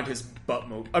going to find his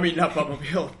Batmobile.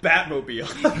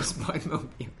 His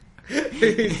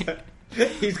Batmobile.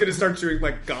 He's going to start doing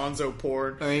like gonzo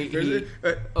porn. Or he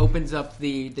opens up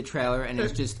the trailer and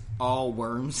it's just all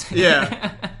worms.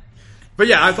 Yeah. But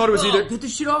yeah, I thought it was either... Get the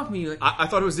shit off me. I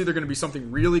thought it was either going to be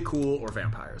something really cool or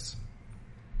vampires.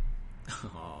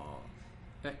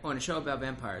 On a show about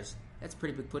vampires, that's a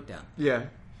pretty big put down. Yeah.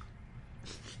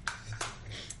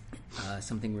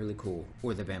 Something really cool.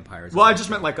 Or the vampires. Well, I just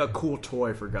meant like a cool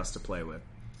toy for Gus to play with.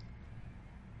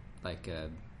 Like a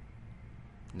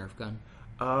Nerf gun?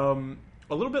 A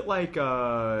little bit like...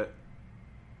 I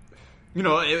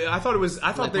thought it was...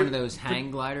 I thought like one of those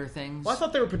hang glider things? Well, I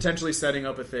thought they were potentially setting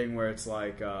up a thing where it's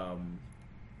like,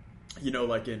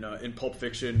 like in Pulp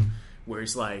Fiction, where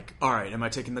he's like, all right, am I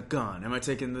taking the gun? Am I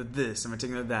taking the this? Am I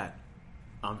taking the that?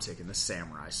 I'm taking the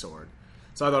samurai sword.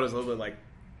 So I thought it was a little bit like,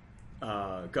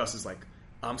 Gus is like,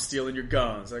 I'm stealing your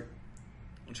guns. Like,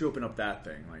 why don't you open up that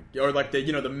thing? Like, or like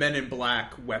the Men in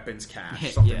Black weapons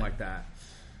cache, something like that.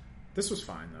 This was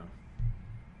fine though.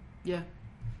 Yeah.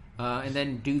 And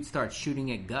then dude starts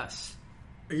shooting at Gus.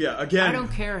 Yeah, again... I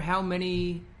don't care how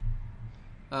many...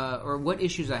 or what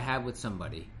issues I have with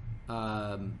somebody.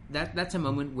 That's a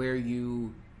moment where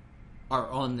you are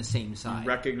on the same side. You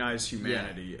recognize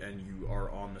humanity and you are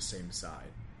on the same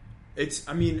side. It's,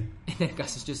 I mean... And then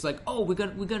Gus is just like, oh, we're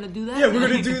gonna do that? Yeah, we're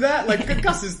gonna do that? Like,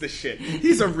 Gus is the shit.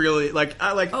 He's a really,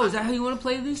 Oh, is that how you want to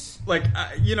play this?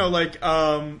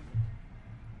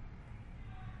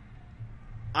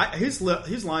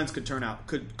 His lines could turn out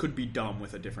could be dumb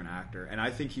with a different actor, and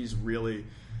I think he's really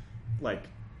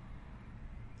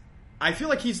I feel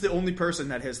like he's the only person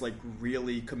that has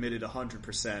really committed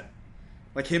 100%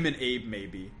 like him and Abe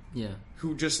maybe, Yeah.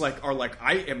 who just like are like,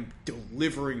 I am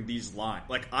delivering these lines,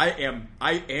 like I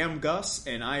am Gus,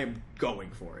 and I am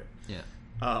going for it. Yeah.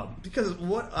 Because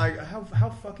how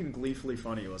fucking gleefully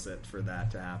funny was it for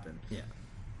that to happen? Yeah.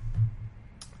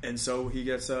 And so he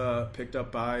gets picked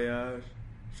up by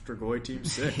Strigoi Team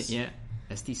 6. Yeah.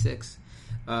 ST6.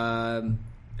 And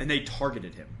they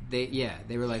targeted him.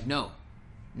 They were like, no,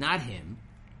 not him.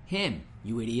 Him,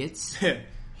 you idiots. Him.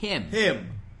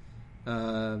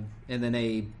 And then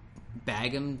they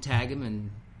bag him, tag him,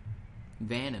 and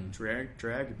van him. Drag.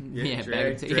 Yeah,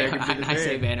 drag bag him. him to the I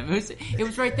say van. van him. It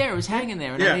was right there. It was hanging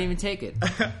there, and I didn't even take it.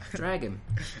 Drag him.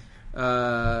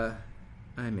 I'm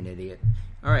an idiot.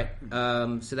 All right.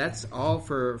 So that's all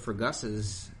for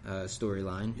Gus's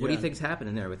storyline. What do you think's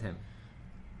happening there with him?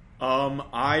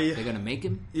 They're gonna make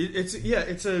him? It's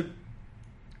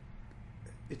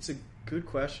a good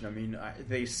question. I mean,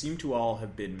 they seem to all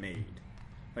have been made.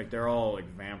 Like they're all like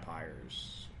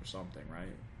vampires or something, right?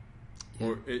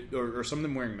 Yeah. Or some of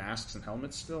them wearing masks and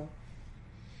helmets still.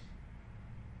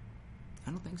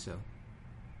 I don't think so.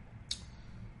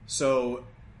 So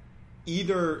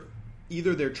either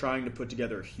they're trying to put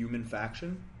together a human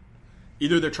faction,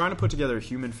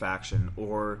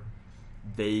 or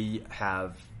they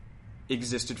have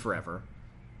existed forever,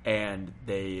 and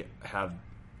they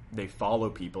follow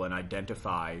people and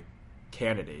identify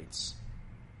candidates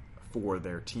for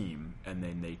their team, and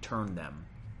then they turn them.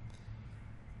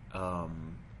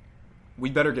 We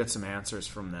better get some answers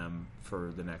from them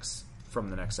from the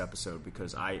next episode,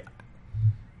 because I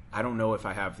don't know if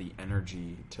I have the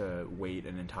energy to wait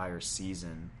an entire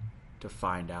season to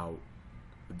find out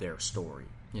their story.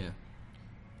 Yeah.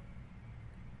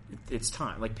 It's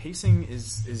time. Like pacing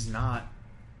is not.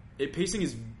 Pacing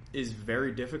is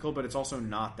very difficult, but it's also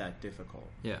not that difficult.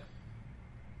 Yeah.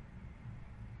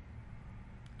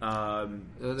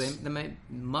 They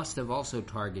must have also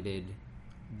targeted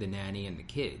the nanny and the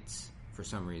kids for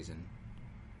some reason.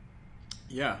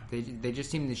 Yeah. They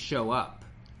just seemed to show up.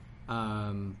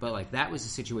 But like that was a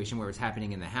situation where it was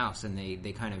happening in the house, and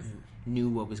they kind of knew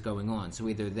what was going on. So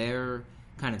either they're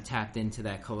kind of tapped into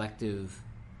that collective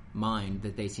mind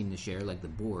that they seem to share, like the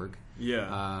Borg.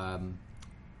 Yeah.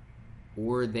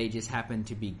 Or they just happen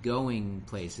to be going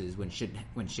places when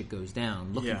shit goes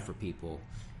down, looking for people.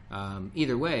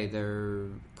 Either way, they're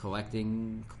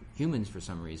collecting humans for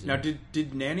some reason. Now,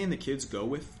 did Nanny and the kids go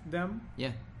with them?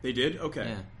 Yeah. They did? Okay.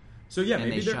 Yeah. So yeah, And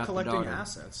maybe they they're shot the collecting daughter.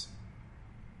 assets.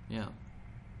 Yeah.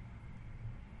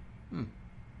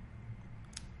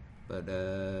 But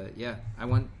yeah,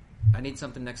 I need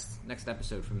something next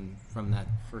episode from that.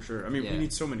 For sure. I mean, Yeah. we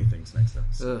need so many things next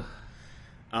episode.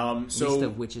 Least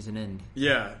of which is an end.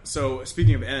 Yeah. So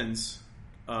speaking of ends,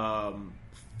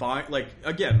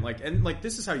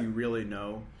 this is how you really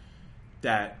know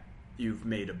that you've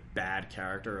made a bad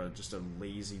character, or just a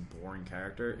lazy, boring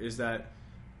character, is that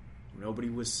nobody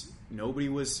was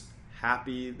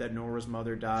happy that Nora's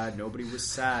mother died. Nobody was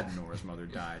sad Nora's mother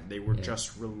died. They were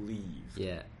just relieved.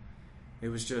 Yeah. It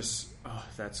was just,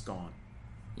 that's gone.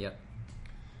 Yep.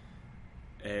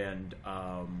 And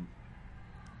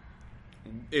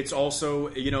it's also,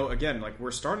 again, like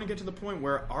we're starting to get to the point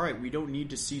where, all right, we don't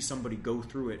need to see somebody go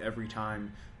through it every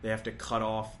time they have to cut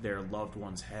off their loved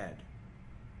one's head.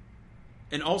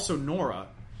 And also, Nora,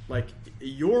 like,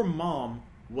 your mom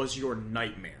was your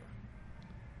nightmare.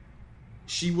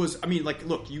 She was, I mean, like,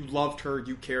 look, you loved her,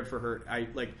 you cared for her. I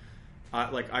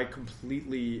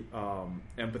completely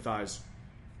empathize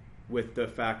with the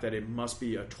fact that it must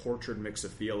be a tortured mix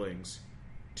of feelings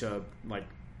to, like,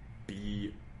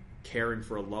 be caring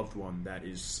for a loved one that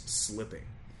is slipping.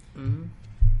 Mm-hmm.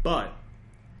 But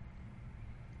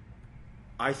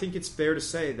I think it's fair to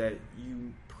say that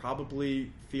you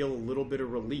probably feel a little bit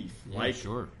of relief,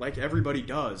 like everybody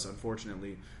does,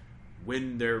 unfortunately,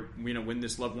 when when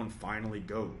this loved one finally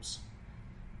goes.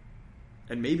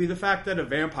 And maybe the fact that a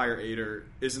vampire ate her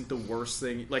isn't the worst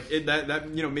thing. Like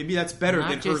maybe that's better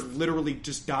than her literally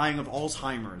just dying of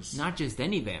Alzheimer's. Not just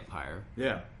any vampire.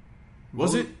 Yeah.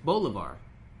 Was it Bolivar?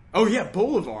 Oh yeah,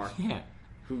 Bolivar. Yeah.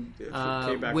 Who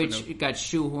came back? Which got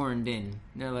shoehorned in.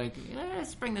 They're like,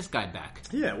 let's bring this guy back.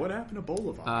 Yeah. What happened to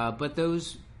Bolivar? But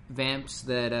those vamps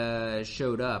that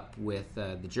showed up with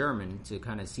the German to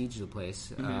kind of siege the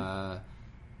place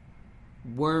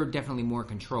were definitely more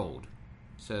controlled.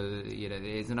 So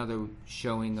there's another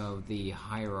showing of the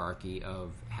hierarchy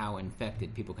of how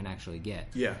infected people can actually get.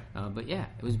 Yeah. But yeah,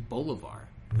 it was Bolivar.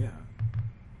 Yeah.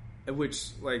 Which,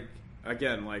 like,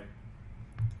 again, like,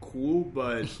 cool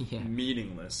but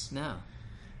meaningless. No.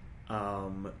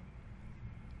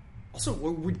 Also,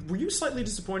 were you slightly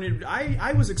disappointed?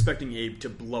 I was expecting Abe to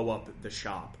blow up the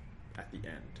shop. at the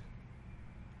end.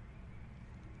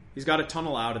 He's got a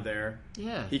tunnel out of there.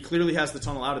 Yeah. He clearly has the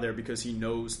tunnel out of there because he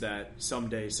knows that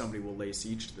someday somebody will lay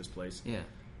siege to this place. Yeah.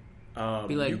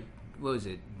 Be like, what was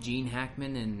it? Gene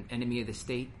Hackman in Enemy of the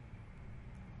State?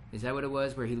 Is that what it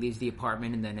was? Where he leaves the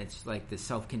apartment and then it's like the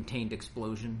self-contained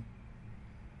explosion?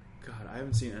 God, I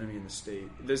haven't seen Enemy in the State.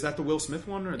 Is that the Will Smith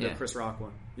one or the Chris Rock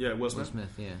one? Yeah, Will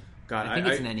Smith. Yeah. God, I think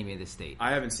it's an Enemy of the State.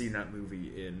 I haven't seen that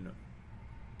movie in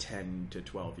 10 to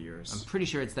 12 years. I'm pretty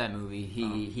sure it's that movie.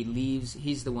 He leaves.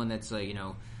 He's the one that's like,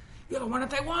 you're the one that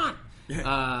they want.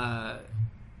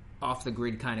 Off the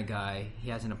grid kind of guy.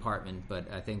 He has an apartment,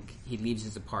 but I think he leaves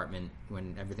his apartment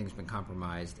when everything's been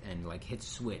compromised and like hits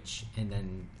switch, and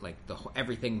then like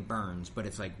everything burns, but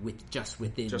it's like just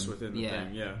within the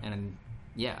thing. Yeah, and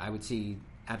I would see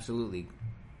absolutely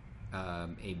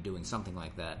Abe doing something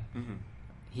like that. Mm-hmm.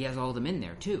 He has all of them in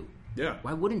there too. Yeah.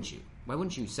 Why wouldn't you? Why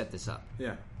wouldn't you set this up?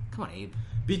 Yeah. Come on, Abe.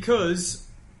 Because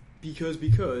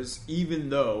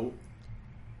even though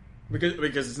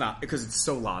because it's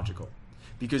so logical.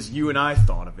 Because you and I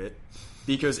thought of it.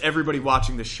 Because everybody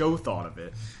watching the show thought of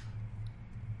it.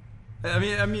 I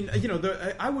mean,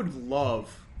 I would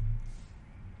love.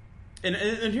 And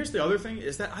here's the other thing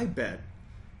is that I bet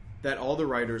that all the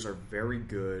writers are very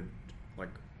good. Like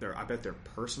I bet they're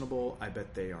personable. I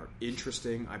bet they are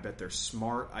interesting. I bet they're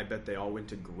smart. I bet they all went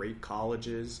to great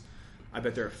colleges. I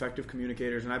bet they're effective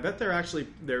communicators, and I bet they're actually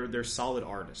they're solid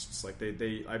artists. Like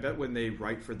I bet when they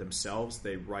write for themselves,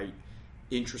 they write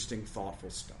interesting, thoughtful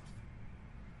stuff.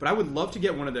 But I would love to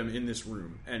get one of them in this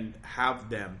room and have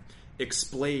them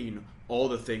explain all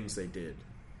the things they did,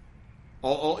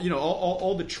 all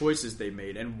the choices they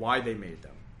made and why they made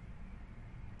them.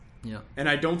 Yeah. And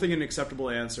I don't think an acceptable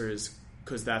answer is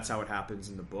because that's how it happens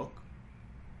in the book.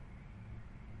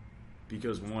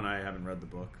 Because one, I haven't read the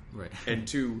book, right? And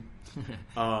two,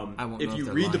 if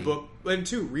you read the book, and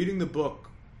two, reading the book,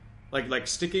 like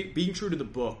being true to the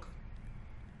book,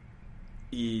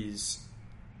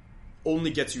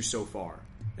 only gets you so far.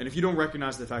 And if you don't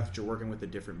recognize the fact that you're working with a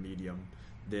different medium,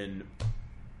 then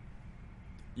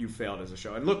you failed as a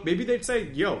show. And look, maybe they'd say,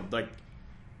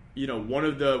 one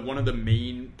of the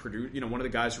main one of the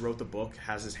guys who wrote the book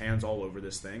has his hands all over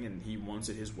this thing, and he wants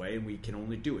it his way, and we can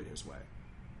only do it his way.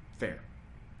 Fair.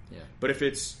 Yeah. But if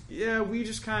it's we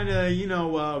just kind of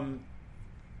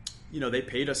they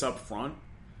paid us up front,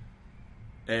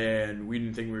 and we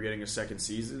didn't think we were getting a second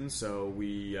season, so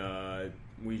we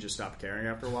just stopped caring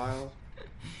after a while.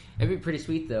 It'd be pretty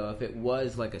sweet though if it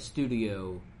was like a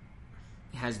studio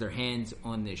has their hands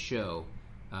on this show,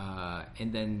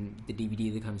 and then the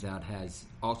DVD that comes out has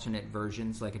alternate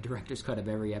versions, like a director's cut of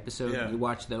every episode. Yeah. You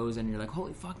watch those and you're like,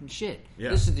 holy fucking shit!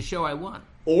 Yeah. This is the show I want.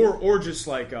 Or just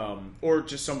like or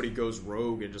just somebody goes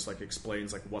rogue and just like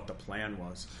explains like what the plan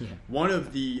was. Yeah. One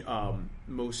of the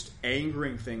most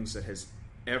angering things that has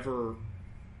ever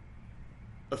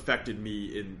affected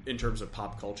me in terms of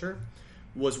pop culture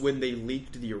was when they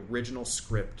leaked the original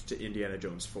script to Indiana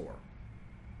Jones 4.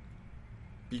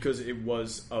 Because it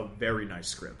was a very nice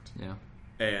script. Yeah.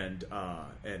 And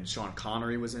Sean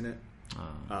Connery was in it.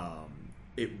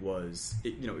 It was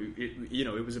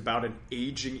about an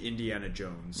aging Indiana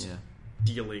Jones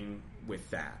dealing with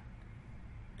that.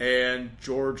 And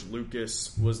George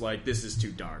Lucas was like, this is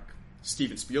too dark.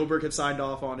 Steven Spielberg had signed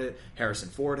off on it. Harrison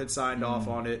Ford had signed off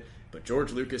on it. But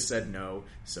George Lucas said no.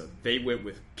 So they went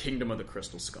with Kingdom of the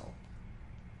Crystal Skull.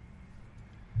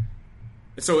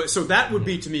 So that would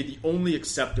be, to me, the only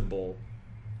acceptable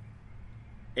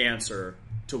answer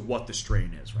to what The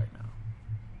Strain is right now.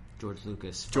 George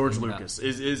Lucas.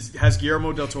 Has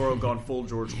Guillermo del Toro gone full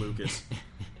George Lucas?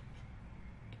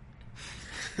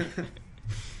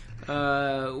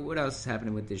 What else is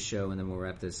happening with this show? And then we'll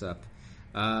wrap this up.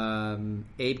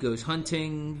 Abe goes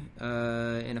hunting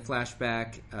in a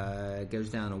flashback, goes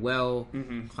down a well,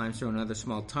 climbs through another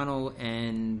small tunnel,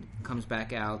 and comes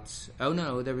back out. Oh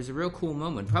no, there was a real cool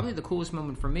moment. Probably the coolest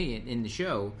moment for me in the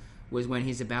show was when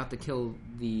he's about to kill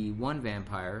the one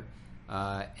vampire,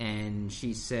 and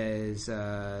she says,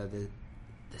 the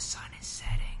sun is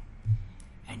setting,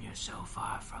 and you're so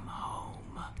far from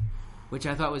home. Which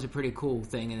I thought was a pretty cool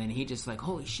thing, and then he just like,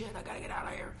 holy shit, I gotta get out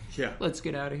of here. Yeah. Let's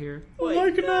get out of here.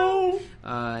 Like no.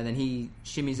 And then he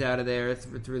shimmies out of there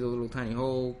through the little tiny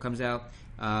hole, comes out,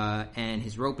 and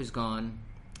his rope is gone,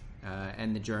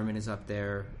 and the German is up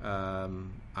there.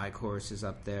 Eichhorst is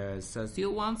up there. It says,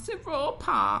 "You want the rope,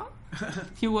 huh?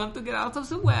 You want to get out of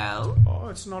the well?" Oh,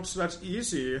 it's not that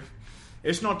easy.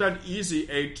 It's not that easy.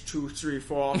 8, 2, 3,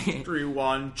 4, 3,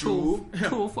 1, 2.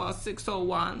 2, 4, 6, 0,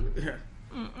 1. Yeah.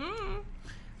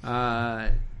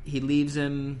 He leaves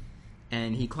him,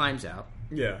 and he climbs out,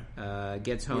 Yeah.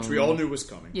 Gets home, which we all knew was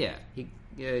coming. Yeah, he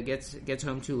gets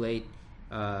home too late.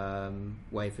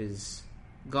 Wife is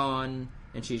gone,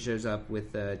 and she shows up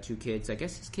with 2 kids. I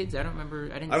guess his kids. I don't remember.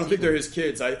 I don't think they're his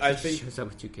kids. I she think shows up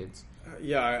with 2 kids.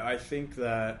 I think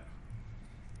that.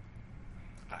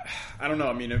 I don't know.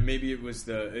 I mean, maybe it was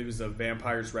the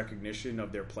vampire's recognition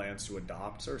of their plans to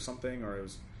adopt or something, or it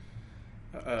was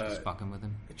just fucking with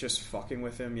him. Just fucking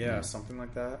with him, yeah. Something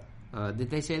like that. Did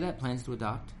they say that plans to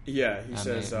adopt? Yeah, he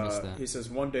says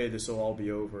one day this will all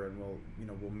be over, and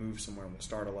we'll move somewhere, and we'll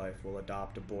start a life. We'll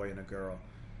adopt a boy and a girl.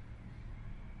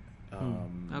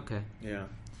 Okay. Yeah.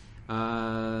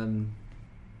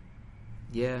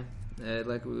 Yeah.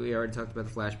 Like we already talked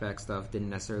about the flashback stuff. Didn't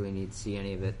necessarily need to see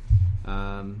any of it.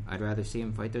 I'd rather see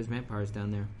him fight those vampires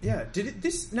down there. Yeah. Did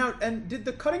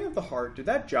the cutting of the heart, did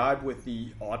that jibe with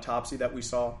the autopsy that we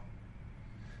saw?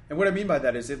 And what I mean by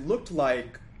that is it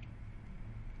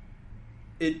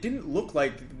didn't look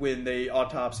like when they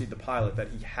autopsied the pilot that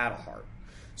he had a heart.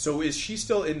 So is she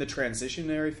still in the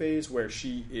transitionary phase where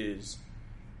she is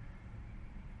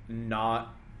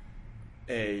not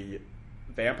a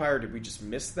vampire? Did we just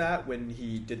miss that when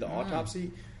he did the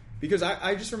autopsy? Because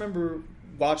I just remember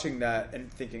watching that and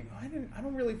thinking, I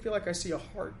don't really feel like I see a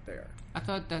heart there. I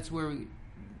thought that's where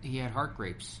he had heart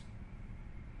grapes.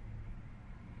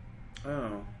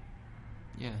 Oh,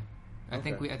 yeah. I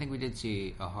think we did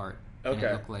see a heart. Okay, and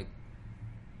it looked like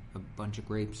a bunch of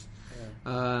grapes.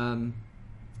 Yeah.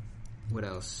 What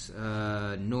else?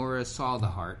 Nora saw the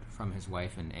heart from his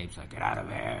wife, and Abe's like, "Get out of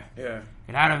here! Yeah,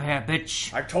 get out of here,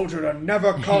 bitch! I told you to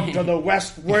never come to the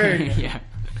West Wing." Yeah.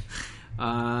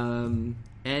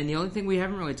 And the only thing we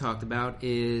haven't really talked about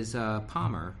is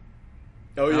Palmer.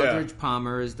 Oh, yeah. Eldridge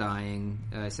Palmer is dying.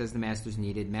 Says the Master's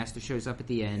needed. Master shows up at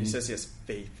the end. He says he has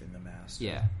faith in the Master.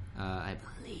 Yeah. I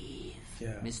believe.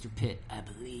 Yeah. Mr. Pitt, I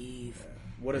believe. Yeah.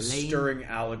 What a stirring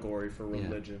allegory for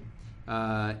religion.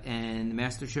 Yeah. And the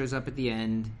Master shows up at the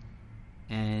end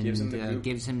and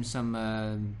gives him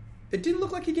some... it didn't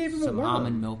look like he gave him some a worm.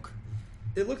 Almond milk.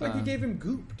 It looked like he gave him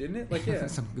goop, didn't it? Like, yeah.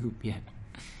 Some goop, yeah.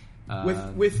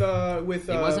 With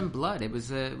it wasn't blood. It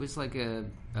was like a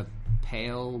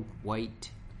pale white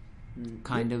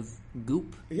kind of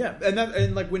goop. Yeah,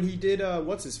 and like when he did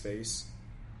what's his face?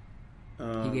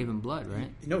 He gave him blood,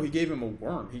 right? No, he gave him a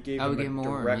worm. He gave him a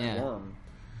direct worm.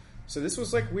 So this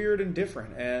was like weird and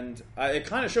different, and it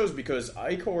kind of shows because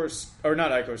Palmer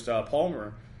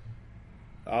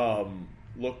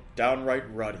looked downright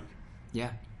ruddy.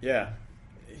 Yeah. Yeah.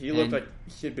 He looked like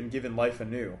he had been given life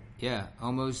anew. Yeah,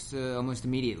 almost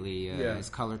immediately. His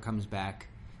color comes back,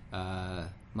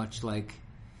 much like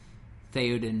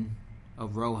Theoden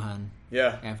of Rohan.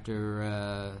 Yeah.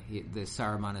 After the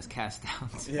Saruman is cast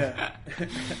out. Yeah.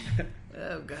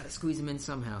 Oh, gotta squeeze him in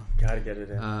somehow. Gotta get it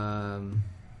in.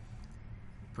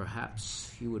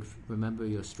 Perhaps you would remember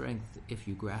your strength if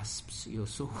you grasped your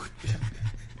sword.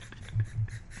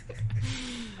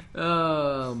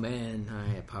 Oh, man.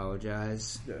 I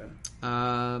apologize. Yeah.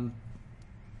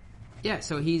 Yeah,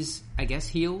 so he's, I guess,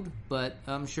 healed, but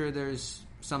I'm sure there's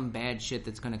some bad shit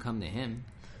that's going to come to him.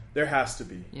 There has to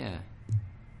be. Yeah.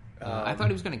 I thought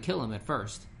he was going to kill him at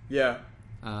first. Yeah.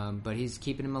 But he's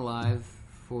keeping him alive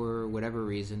for whatever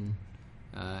reason.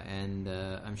 And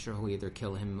I'm sure he'll either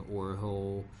kill him or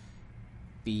he'll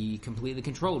be completely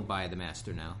controlled by the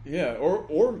Master now. Yeah,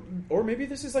 or maybe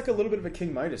this is like a little bit of a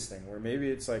King Midas thing, where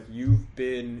maybe it's like you've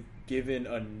been given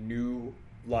a new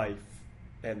life,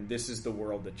 and this is the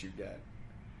world that you get.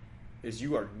 Is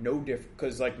you are no different,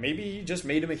 because like maybe he just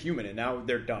made him a human, and now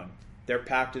they're done. Their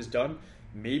pact is done.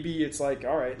 Maybe it's like,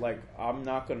 all right, like I'm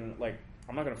not gonna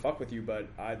fuck with you, but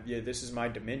this is my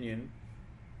dominion,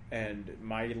 and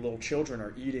my little children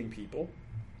are eating people,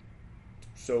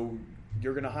 so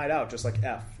you're going to hide out just like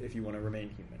F if you want to remain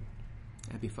human.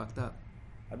 That'd be fucked up.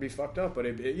 I'd be fucked up, but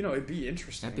it'd be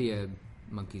interesting. That'd be a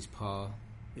monkey's paw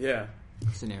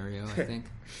scenario, I think.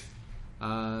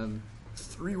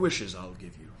 3 wishes I'll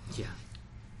give you.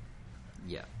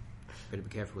 Yeah. Better be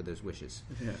careful with those wishes.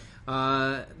 Yeah.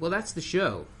 Well, that's the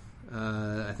show.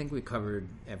 I think we covered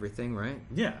everything, right?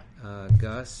 Yeah.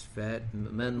 Gus, Fett,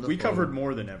 men. We covered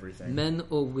more than everything. Men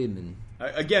or women.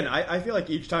 Again, I feel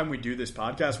like each time we do this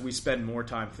podcast, we spend more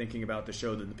time thinking about the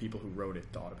show than the people who wrote it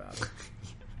thought about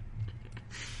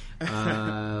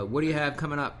it. What do you have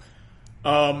coming up?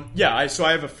 So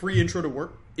I have a free intro to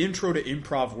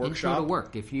improv workshop. Intro to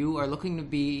work. If you are looking to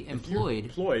be employed,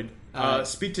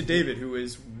 speak to David, who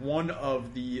is one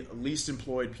of the least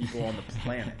employed people on the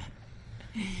planet.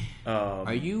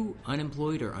 Are you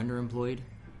unemployed or underemployed?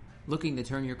 Looking to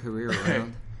turn your career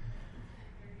around?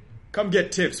 Come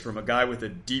get tips from a guy with a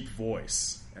deep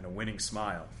voice and a winning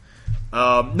smile.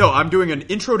 No, I'm doing an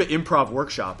Intro to Improv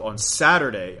workshop on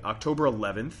Saturday, October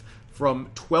 11th, from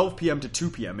 12 p.m. to 2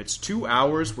 p.m. It's 2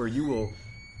 hours where you will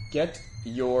get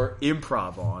your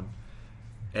improv on.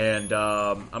 And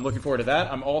I'm looking forward to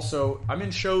that. I'm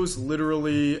in shows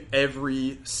literally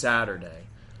every Saturday.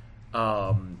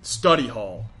 Study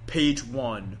Hall, Page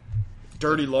One,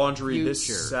 Dirty Laundry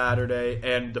this Saturday,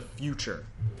 and The Future.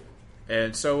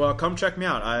 And so come check me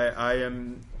out. I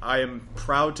am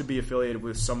proud to be affiliated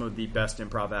with some of the best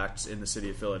improv acts in the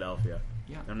city of Philadelphia.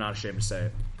 Yeah. I'm not ashamed to say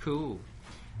it. Cool.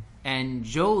 And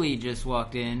Jolie just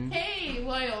walked in. Hey,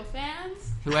 loyal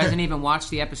fans. Who hasn't even watched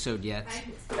the episode yet.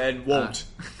 And won't.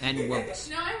 And won't.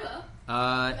 No, I will.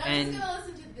 I'm just going to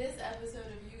listen to this episode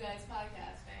of you guys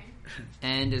podcasting.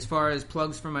 And as far as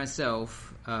plugs for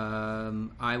myself,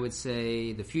 I would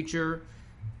say The Future,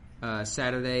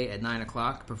 Saturday at 9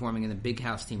 o'clock, performing in the Big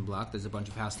House Team block. There's a bunch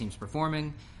of house teams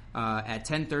performing. At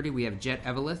 10:30, we have Jet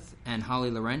Evelith and Holly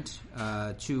Laurent,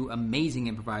 two amazing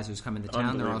improvisers coming to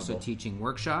town. They're also teaching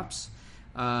workshops.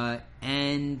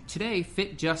 And today,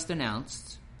 Fit just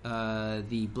announced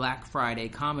the Black Friday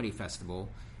Comedy Festival,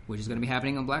 which is going to be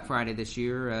happening on Black Friday this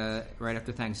year, right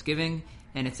after Thanksgiving.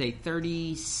 And it's a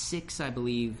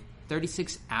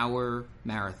 36-hour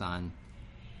marathon,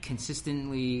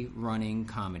 consistently running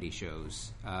comedy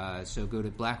shows. So go to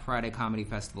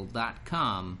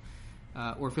blackfridaycomedyfestival.com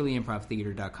or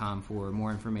phillyimprovtheater.com for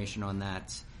more information on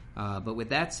that. But with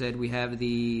that said, we have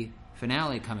the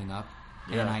finale coming up.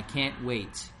 Yeah. And I can't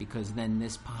wait because then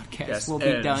this podcast will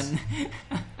be done.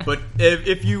 But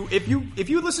if you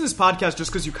listen to this podcast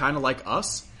just because you kind of like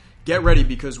us, get ready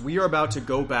because we are about to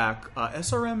go back.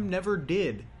 SRM never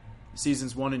did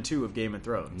seasons 1 and 2 of Game of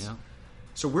Thrones. Yeah.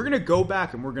 So we're going to go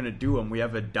back and we're going to do them. We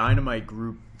have a dynamite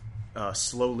group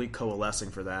slowly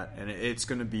coalescing for that, and it's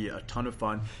going to be a ton of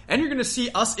fun. And you're going to see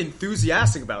us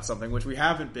enthusiastic about something, which we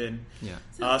haven't been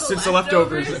since the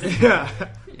leftovers. Yeah.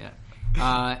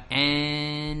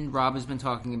 And Rob has been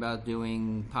talking about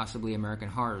doing possibly American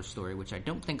Horror Story, which I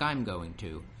don't think I'm going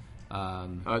to.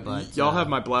 But y'all have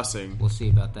my blessing. We'll see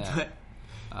about that.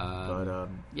 But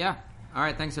yeah. All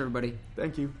right. Thanks, everybody.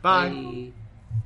 Thank you. Bye. Bye.